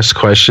in and ask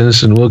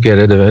questions, and we'll get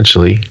it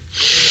eventually.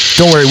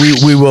 Don't worry,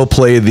 we will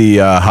play the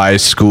high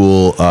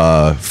school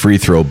free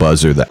throw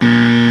buzzer. That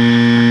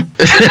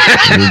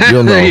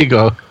you'll know. There you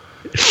go.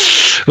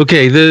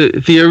 Okay,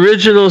 the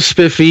original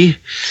Spiffy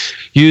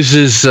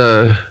uses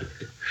a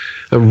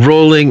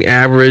rolling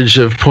average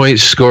of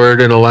points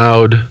scored and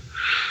allowed,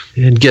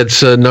 and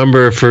gets a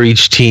number for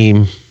each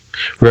team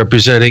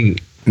representing.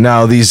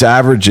 Now, these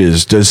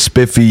averages, does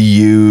Spiffy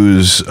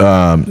use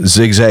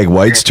zigzag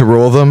whites to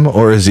roll them,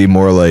 or is he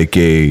more like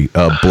a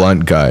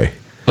blunt guy?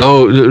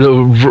 Oh,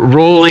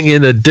 rolling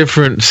in a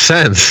different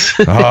sense.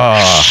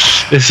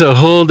 It's a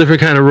whole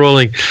different kind of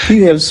rolling.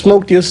 You have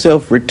smoked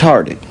yourself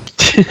retarded.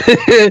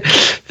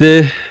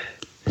 The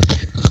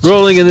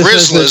rolling in the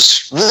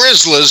Rizzlers.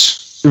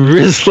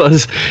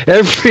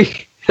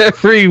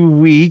 Every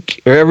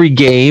week or every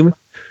game,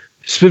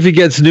 Spiffy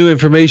gets new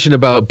information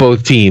about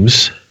both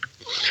teams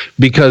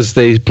because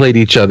they played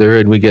each other,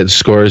 and we get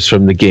scores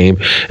from the game,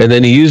 and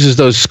then he uses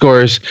those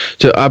scores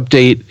to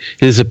update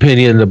his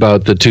opinion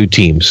about the two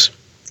teams.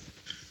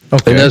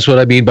 Okay. And that's what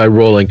I mean by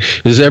rolling.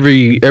 Is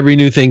every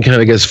new thing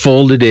kind of gets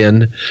folded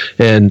in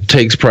and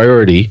takes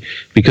priority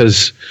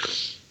because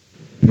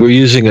we're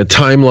using a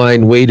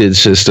timeline weighted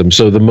system.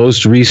 So the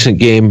most recent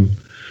game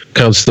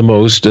counts the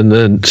most, and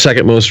the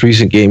second most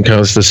recent game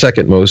counts the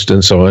second most,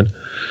 and so on,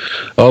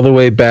 all the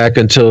way back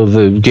until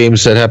the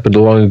games that happened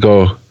long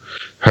ago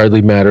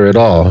hardly matter at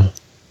all.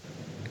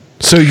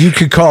 So you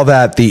could call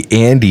that the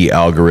Andy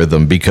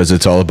algorithm because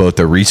it's all about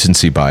the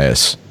recency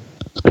bias.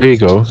 There you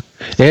go.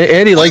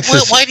 Andy likes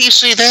this. Why do you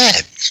say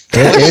that?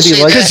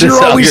 Andy likes this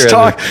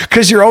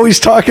because you're always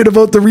talking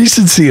about the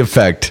recency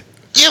effect.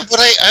 Yeah, but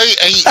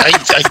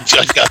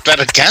I bet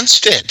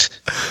against it.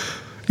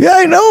 Yeah,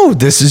 I know.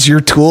 This is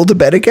your tool to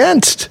bet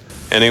against.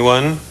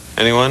 Anyone?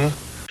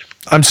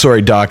 I'm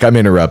sorry, Doc. I'm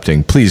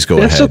interrupting. Please go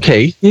ahead. It's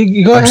okay.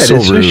 You go I'm ahead. so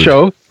It's your rude.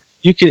 show.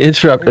 You can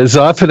interrupt as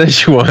often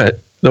as you want.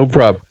 No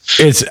problem.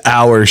 It's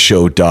our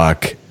show,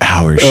 Doc.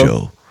 Our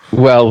show.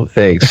 Well,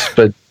 thanks.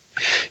 But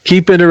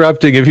keep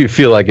interrupting if you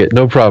feel like it.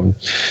 No problem.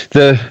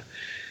 The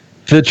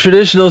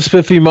traditional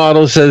Spiffy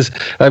model says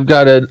I've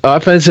got an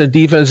offensive and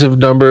defensive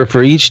number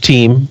for each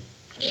team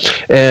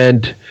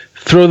and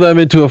throw them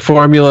into a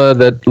formula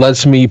that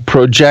lets me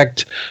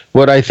project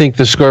what I think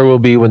the score will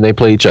be when they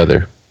play each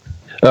other.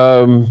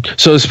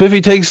 So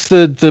Spiffy takes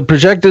the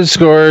projected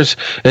scores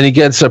and he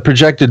gets a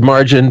projected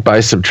margin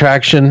by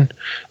subtraction.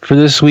 For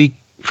this week,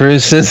 for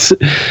instance,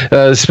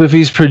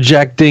 Spiffy's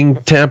projecting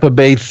Tampa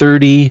Bay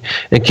 30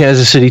 and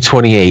Kansas City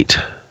 28.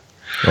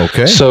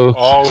 Okay. So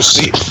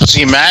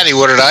see, Matty,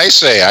 what did I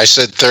say? I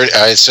said 30.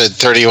 I said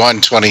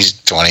 31, 20,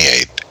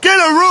 28. Get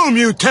a room,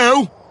 you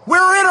two.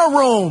 We're in a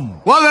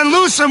room. Well, then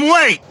lose some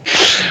weight.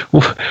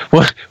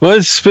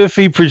 once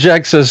Spiffy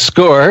projects a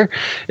score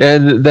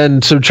and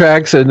then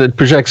subtracts and then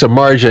projects a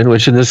margin,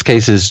 which in this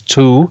case is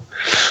 2,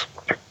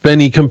 then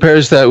he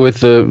compares that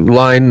with the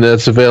line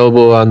that's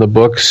available on the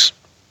books,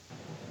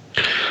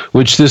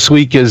 which this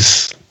week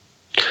is,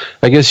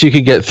 I guess you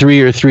could get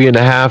 3 or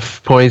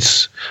 3.5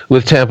 points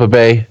with Tampa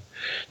Bay,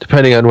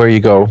 depending on where you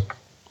go.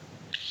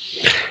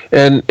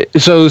 And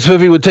so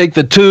Spiffy would take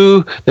the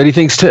 2 that he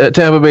thinks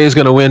Tampa Bay is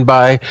going to win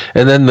by,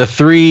 and then the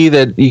 3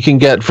 that you can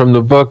get from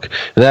the book,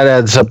 and that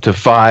adds up to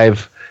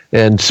 5.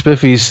 And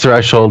Spiffy's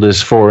threshold is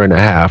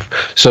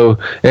 4.5. So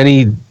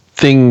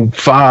anything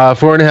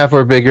 4.5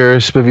 or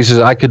bigger, Spiffy says,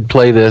 I could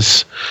play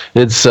this.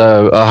 It's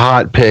a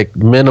hot pick,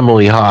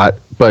 minimally hot,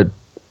 but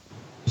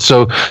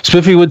so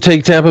Spiffy would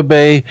take Tampa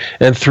Bay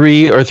and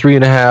 3 or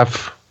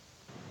 3.5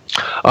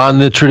 on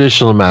the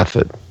traditional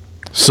method.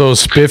 So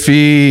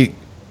Spiffy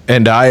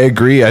and I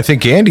agree. I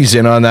think Andy's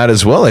in on that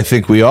as well. I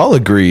think we all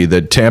agree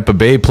that Tampa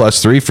Bay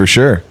 +3 for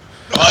sure.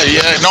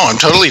 Yeah, no, I'm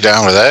totally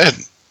down with that.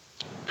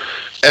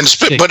 And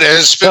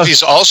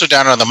Spiffy's also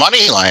down on the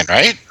money line,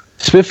 right?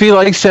 Spiffy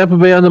likes Tampa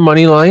Bay on the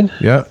money line.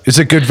 Yeah. Is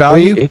it good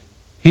value?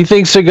 He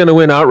thinks they're going to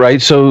win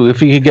outright. So if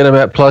he could get them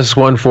at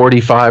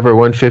 +145 or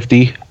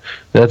 150,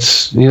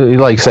 he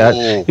likes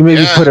that. He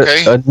maybe put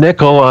a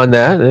nickel on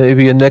that.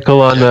 Maybe a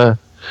nickel on the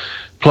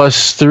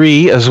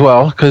 +3 as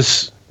well,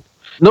 because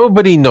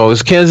nobody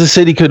knows. Kansas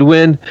City could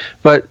win,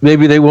 but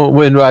maybe they won't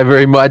win by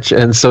very much,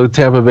 and so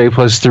Tampa Bay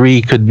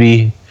 +3 could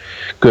be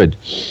good.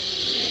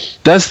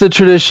 That's the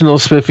traditional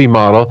Spiffy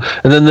model.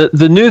 And then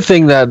the new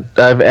thing that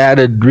I've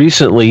added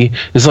recently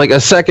is like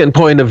a second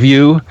point of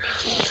view,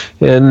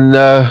 and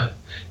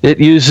it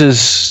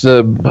uses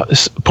the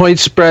point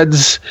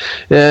spreads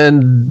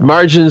and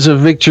margins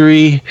of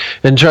victory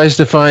and tries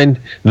to find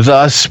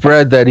the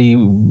spread that he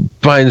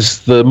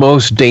finds the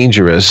most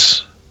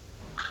dangerous.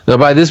 Now,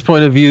 by this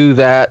point of view,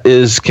 that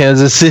is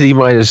Kansas City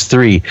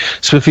 -3.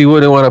 Spiffy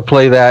wouldn't want to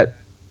play that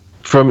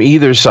from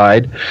either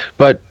side,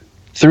 but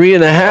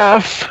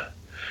 3.5,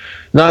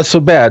 not so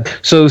bad.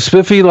 So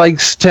Spiffy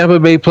likes Tampa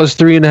Bay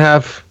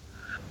 +3.5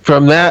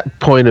 from that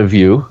point of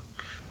view,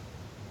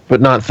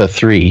 but not the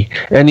 3.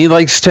 And he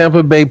likes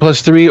Tampa Bay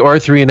 +3 or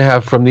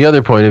 3.5 from the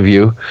other point of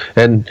view.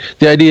 And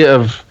the idea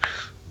of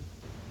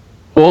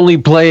only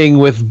playing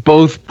with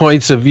both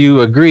points of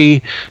view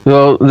agree,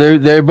 well,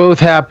 they're both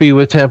happy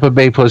with Tampa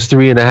Bay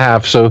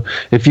 +3.5. So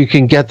if you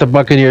can get the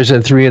Buccaneers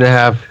at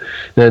 3.5,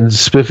 then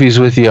Spiffy's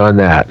with you on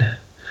that.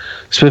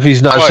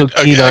 Spiffy's not so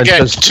keen on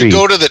just 3.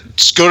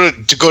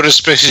 To go to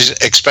Spiffy's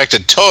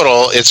expected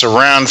total, it's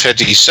around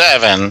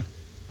 57,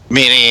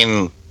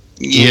 meaning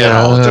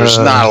there's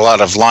not a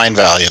lot of line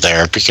value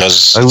there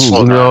because it's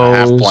floating around a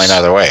half point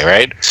either way,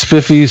 right?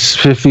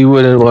 Spiffy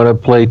wouldn't want to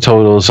play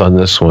totals on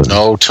this one.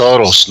 No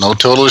totals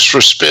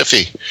for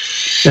Spiffy.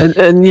 And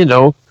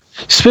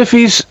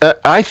Spiffy's,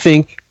 I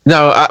think,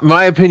 now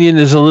my opinion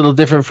is a little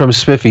different from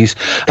Spiffy's.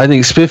 I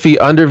think Spiffy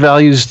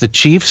undervalues the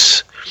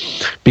Chiefs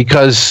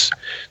because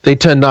they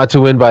tend not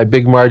to win by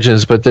big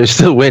margins, but they're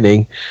still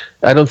winning.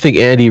 I don't think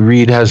Andy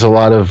Reid has a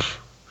lot of...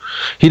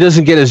 He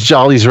doesn't get his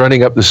jollies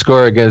running up the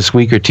score against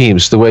weaker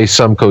teams the way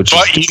some coaches.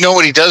 But you know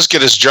what he does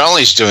get his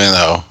jollies doing,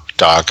 though,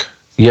 Doc?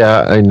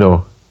 Yeah, I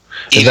know.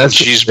 And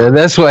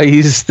that's why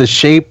he's the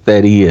shape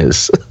that he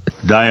is.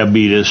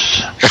 Diabetes.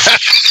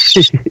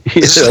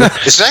 Is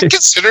that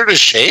considered a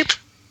shape?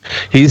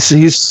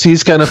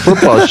 He's kind of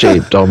football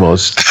shaped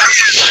almost.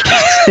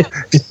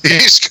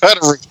 He's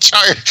got to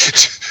retire.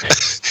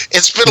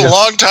 It's been a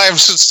long time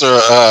since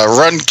the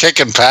run, kick,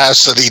 and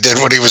pass that he did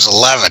when he was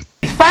 11.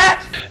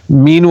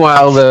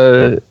 Meanwhile,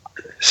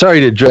 sorry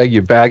to drag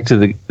you back to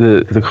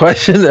the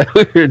question that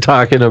we were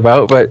talking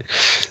about, but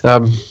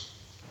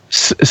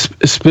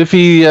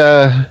Spiffy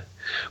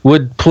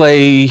would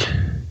play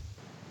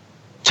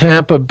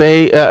Tampa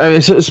Bay.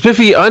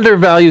 Spiffy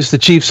undervalues the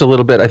Chiefs a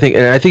little bit, I think,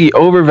 and I think he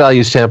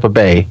overvalues Tampa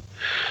Bay.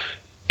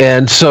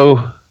 And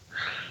so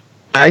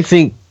I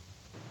think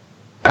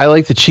I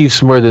like the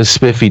Chiefs more than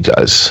Spiffy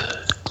does.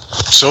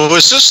 So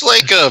is this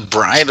like a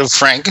Bride of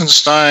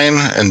Frankenstein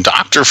and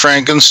Dr.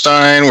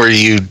 Frankenstein, where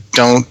you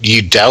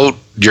doubt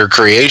your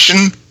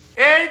creation?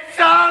 It's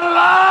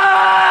alive!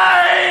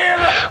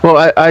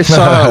 Well, I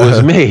saw how it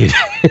was made.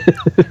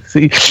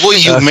 See, Well,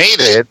 you made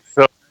it.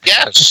 So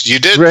yes, you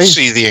did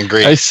see the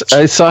ingredients.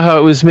 I saw how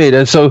it was made,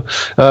 and so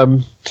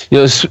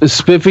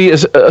Spiffy,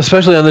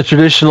 especially on the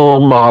traditional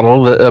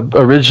model, the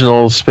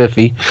original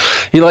Spiffy,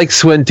 he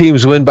likes when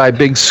teams win by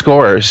big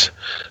scores,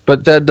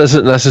 but that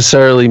doesn't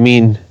necessarily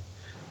mean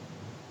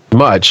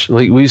much.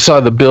 Like we saw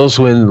the Bills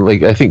win,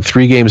 like I think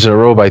 3 games in a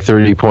row by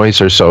 30 points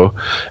or so,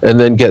 and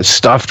then get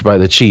stuffed by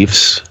the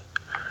Chiefs.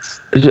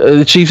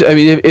 The Chiefs, I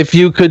mean, if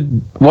you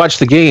could watch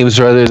the games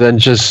rather than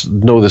just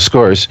know the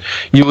scores,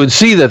 you would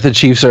see that the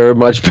Chiefs are a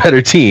much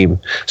better team.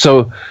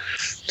 So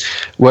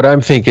what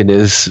I'm thinking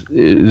is,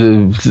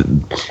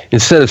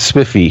 instead of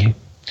Spiffy,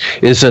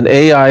 is an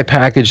AI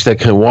package that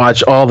can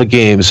watch all the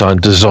games on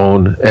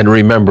DAZN and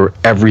remember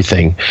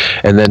everything,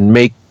 and then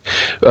make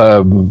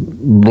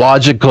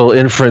logical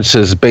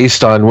inferences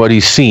based on what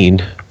he's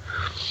seen.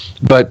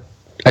 But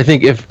I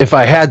think if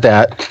I had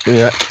that,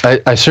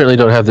 I certainly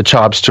don't have the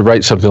chops to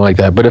write something like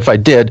that. But if I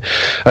did,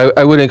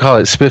 I wouldn't call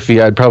it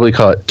Spiffy. I'd probably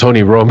call it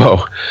Tony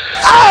Romo.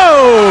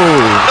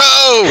 Oh!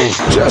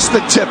 Just the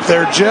tip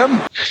there,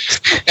 Jim.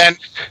 And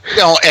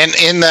and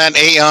in that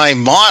AI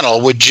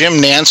model, would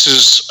Jim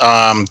Nance's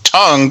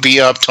tongue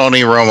be up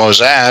Tony Romo's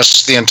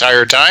ass the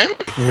entire time?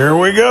 Here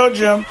we go,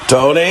 Jim.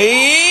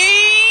 Tony!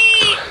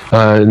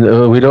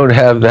 No, we don't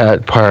have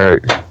that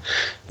part.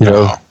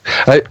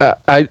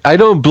 I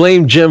don't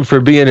blame Jim for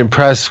being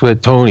impressed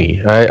with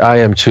Tony. I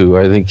am too.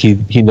 I think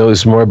he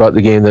knows more about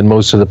the game than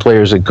most of the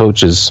players and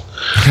coaches.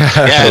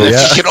 Yeah, and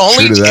if he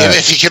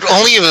could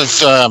only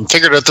have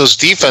figured out those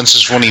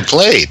defenses when he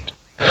played.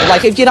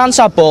 Like, if your aunt's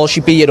had balls,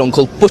 she'd be your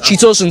uncle, but she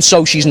doesn't,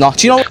 so she's not,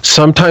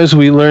 Sometimes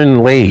we learn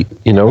late,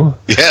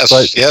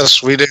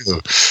 Yes, we do.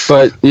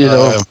 But,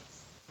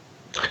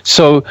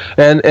 so,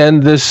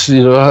 and this,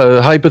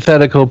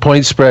 hypothetical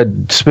point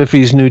spread,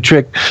 Spiffy's new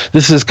trick,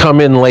 this has come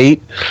in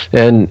late,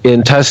 and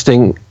in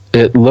testing,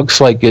 it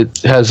looks like it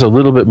has a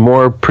little bit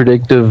more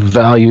predictive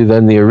value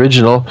than the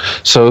original.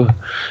 So,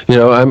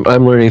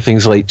 I'm learning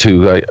things late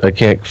too. I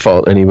can't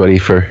fault anybody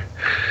for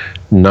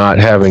not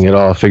having it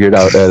all figured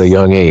out at a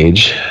young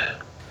age.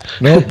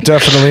 Nope,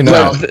 definitely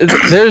not.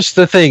 There's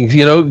the thing,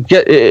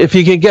 if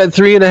you can get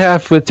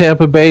 3.5 with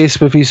Tampa Bay,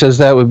 Spiffy says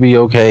that would be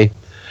okay.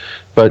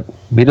 But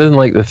he doesn't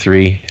like the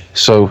 3.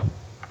 So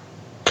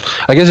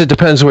I guess it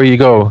depends where you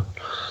go.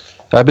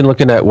 I've been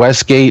looking at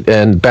Westgate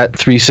and Bet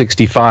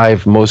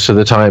 365 most of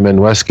the time, and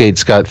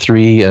Westgate's got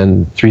 3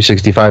 and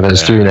 365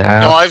 has 3.5.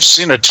 No, I've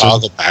seen it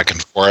toggle back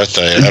and forth.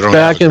 I don't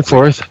back and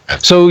forth.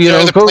 So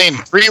you're playing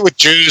 3 with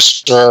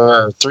juice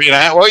or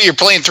 3.5. Well, you're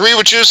playing 3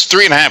 with juice,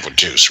 3.5 with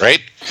juice,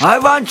 right? I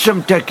want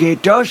some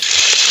taquitos.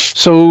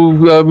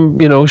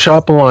 So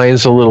shop the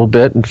lines a little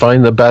bit and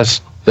find the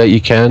best that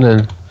you can,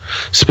 and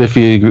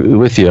Spiffy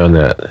with you on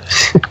that.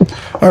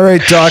 All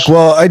right, Doc.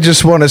 Well, I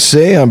just want to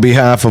say on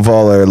behalf of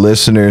all our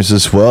listeners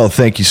as well,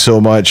 thank you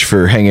so much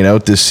for hanging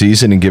out this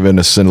season and giving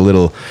us a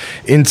little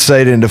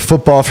insight into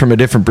football from a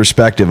different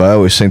perspective. I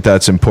always think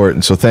that's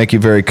important. So thank you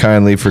very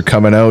kindly for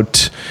coming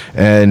out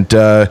and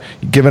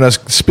giving us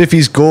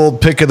Spiffy's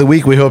Gold Pick of the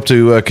Week. We hope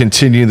to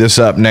continue this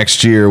up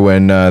next year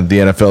when the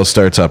NFL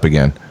starts up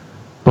again.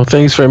 Well,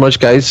 thanks very much,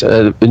 guys.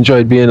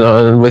 Enjoyed being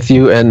on with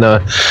you, and I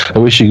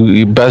wish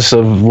you best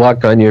of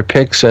luck on your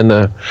picks and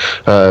a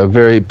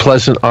very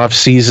pleasant off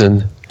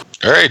season.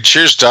 All right,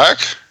 cheers,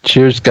 Doc.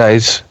 Cheers,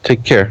 guys.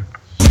 Take care.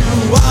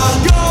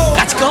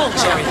 Let's go,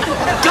 Jerry.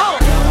 Go!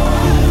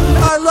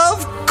 I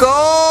love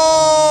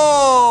gold!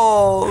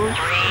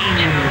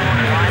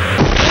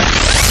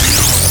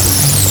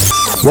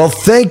 Well,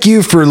 thank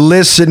you for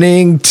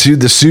listening to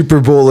the Super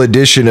Bowl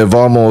edition of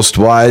Almost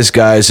Wise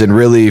Guys, and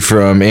really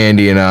from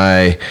Andy and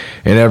I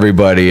and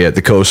everybody at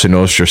the Cosa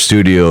Nostra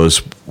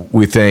Studios,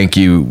 we thank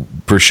you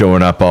for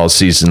showing up all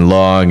season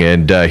long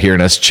and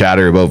hearing us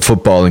chatter about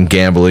football and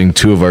gambling,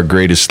 2 of our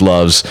greatest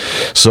loves.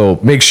 So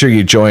make sure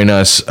you join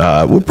us.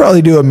 We'll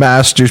probably do a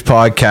Masters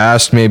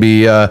podcast,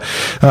 maybe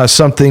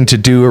something to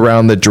do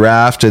around the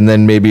draft, and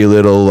then maybe a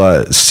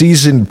little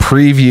season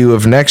preview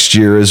of next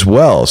year as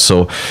well.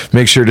 So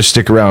make sure to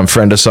stick around.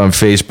 Friend us on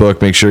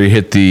Facebook. Make sure you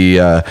hit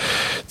the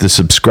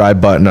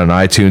subscribe button on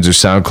iTunes or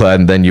SoundCloud,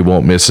 and then you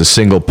won't miss a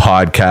single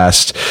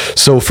podcast.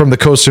 So from the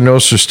Cosa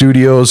Nostra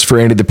Studios, for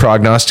Andy the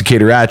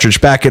Prognosticator Attridge,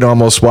 back at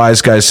Almost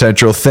Wise Guys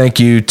Central, thank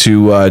you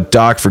to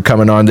Doc for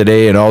coming on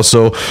today, and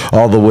also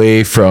all the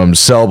way from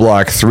Cell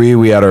Block 3,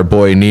 we had our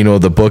boy Nino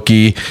the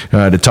Bookie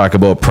to talk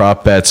about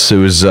prop bets. It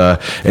was an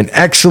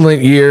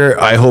excellent year.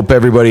 I hope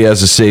everybody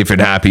has a safe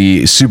and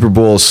happy Super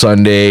Bowl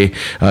Sunday.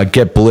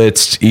 Get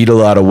blitzed, eat a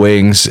lot of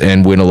wings,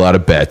 and win a lot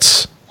of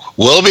bets.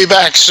 We'll be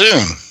back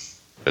soon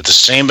at the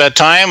same bet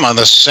time on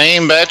the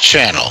same bet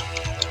channel.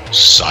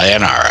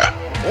 Sayonara.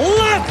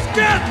 Let's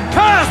get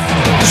past!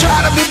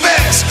 Try to be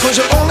best, cause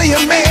you're only a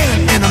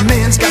man, and a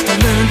man's got to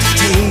learn to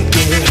take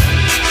it.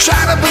 Try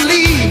to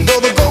believe,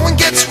 though the going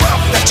gets rough,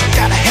 that you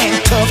gotta hang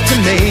tough to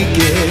make it.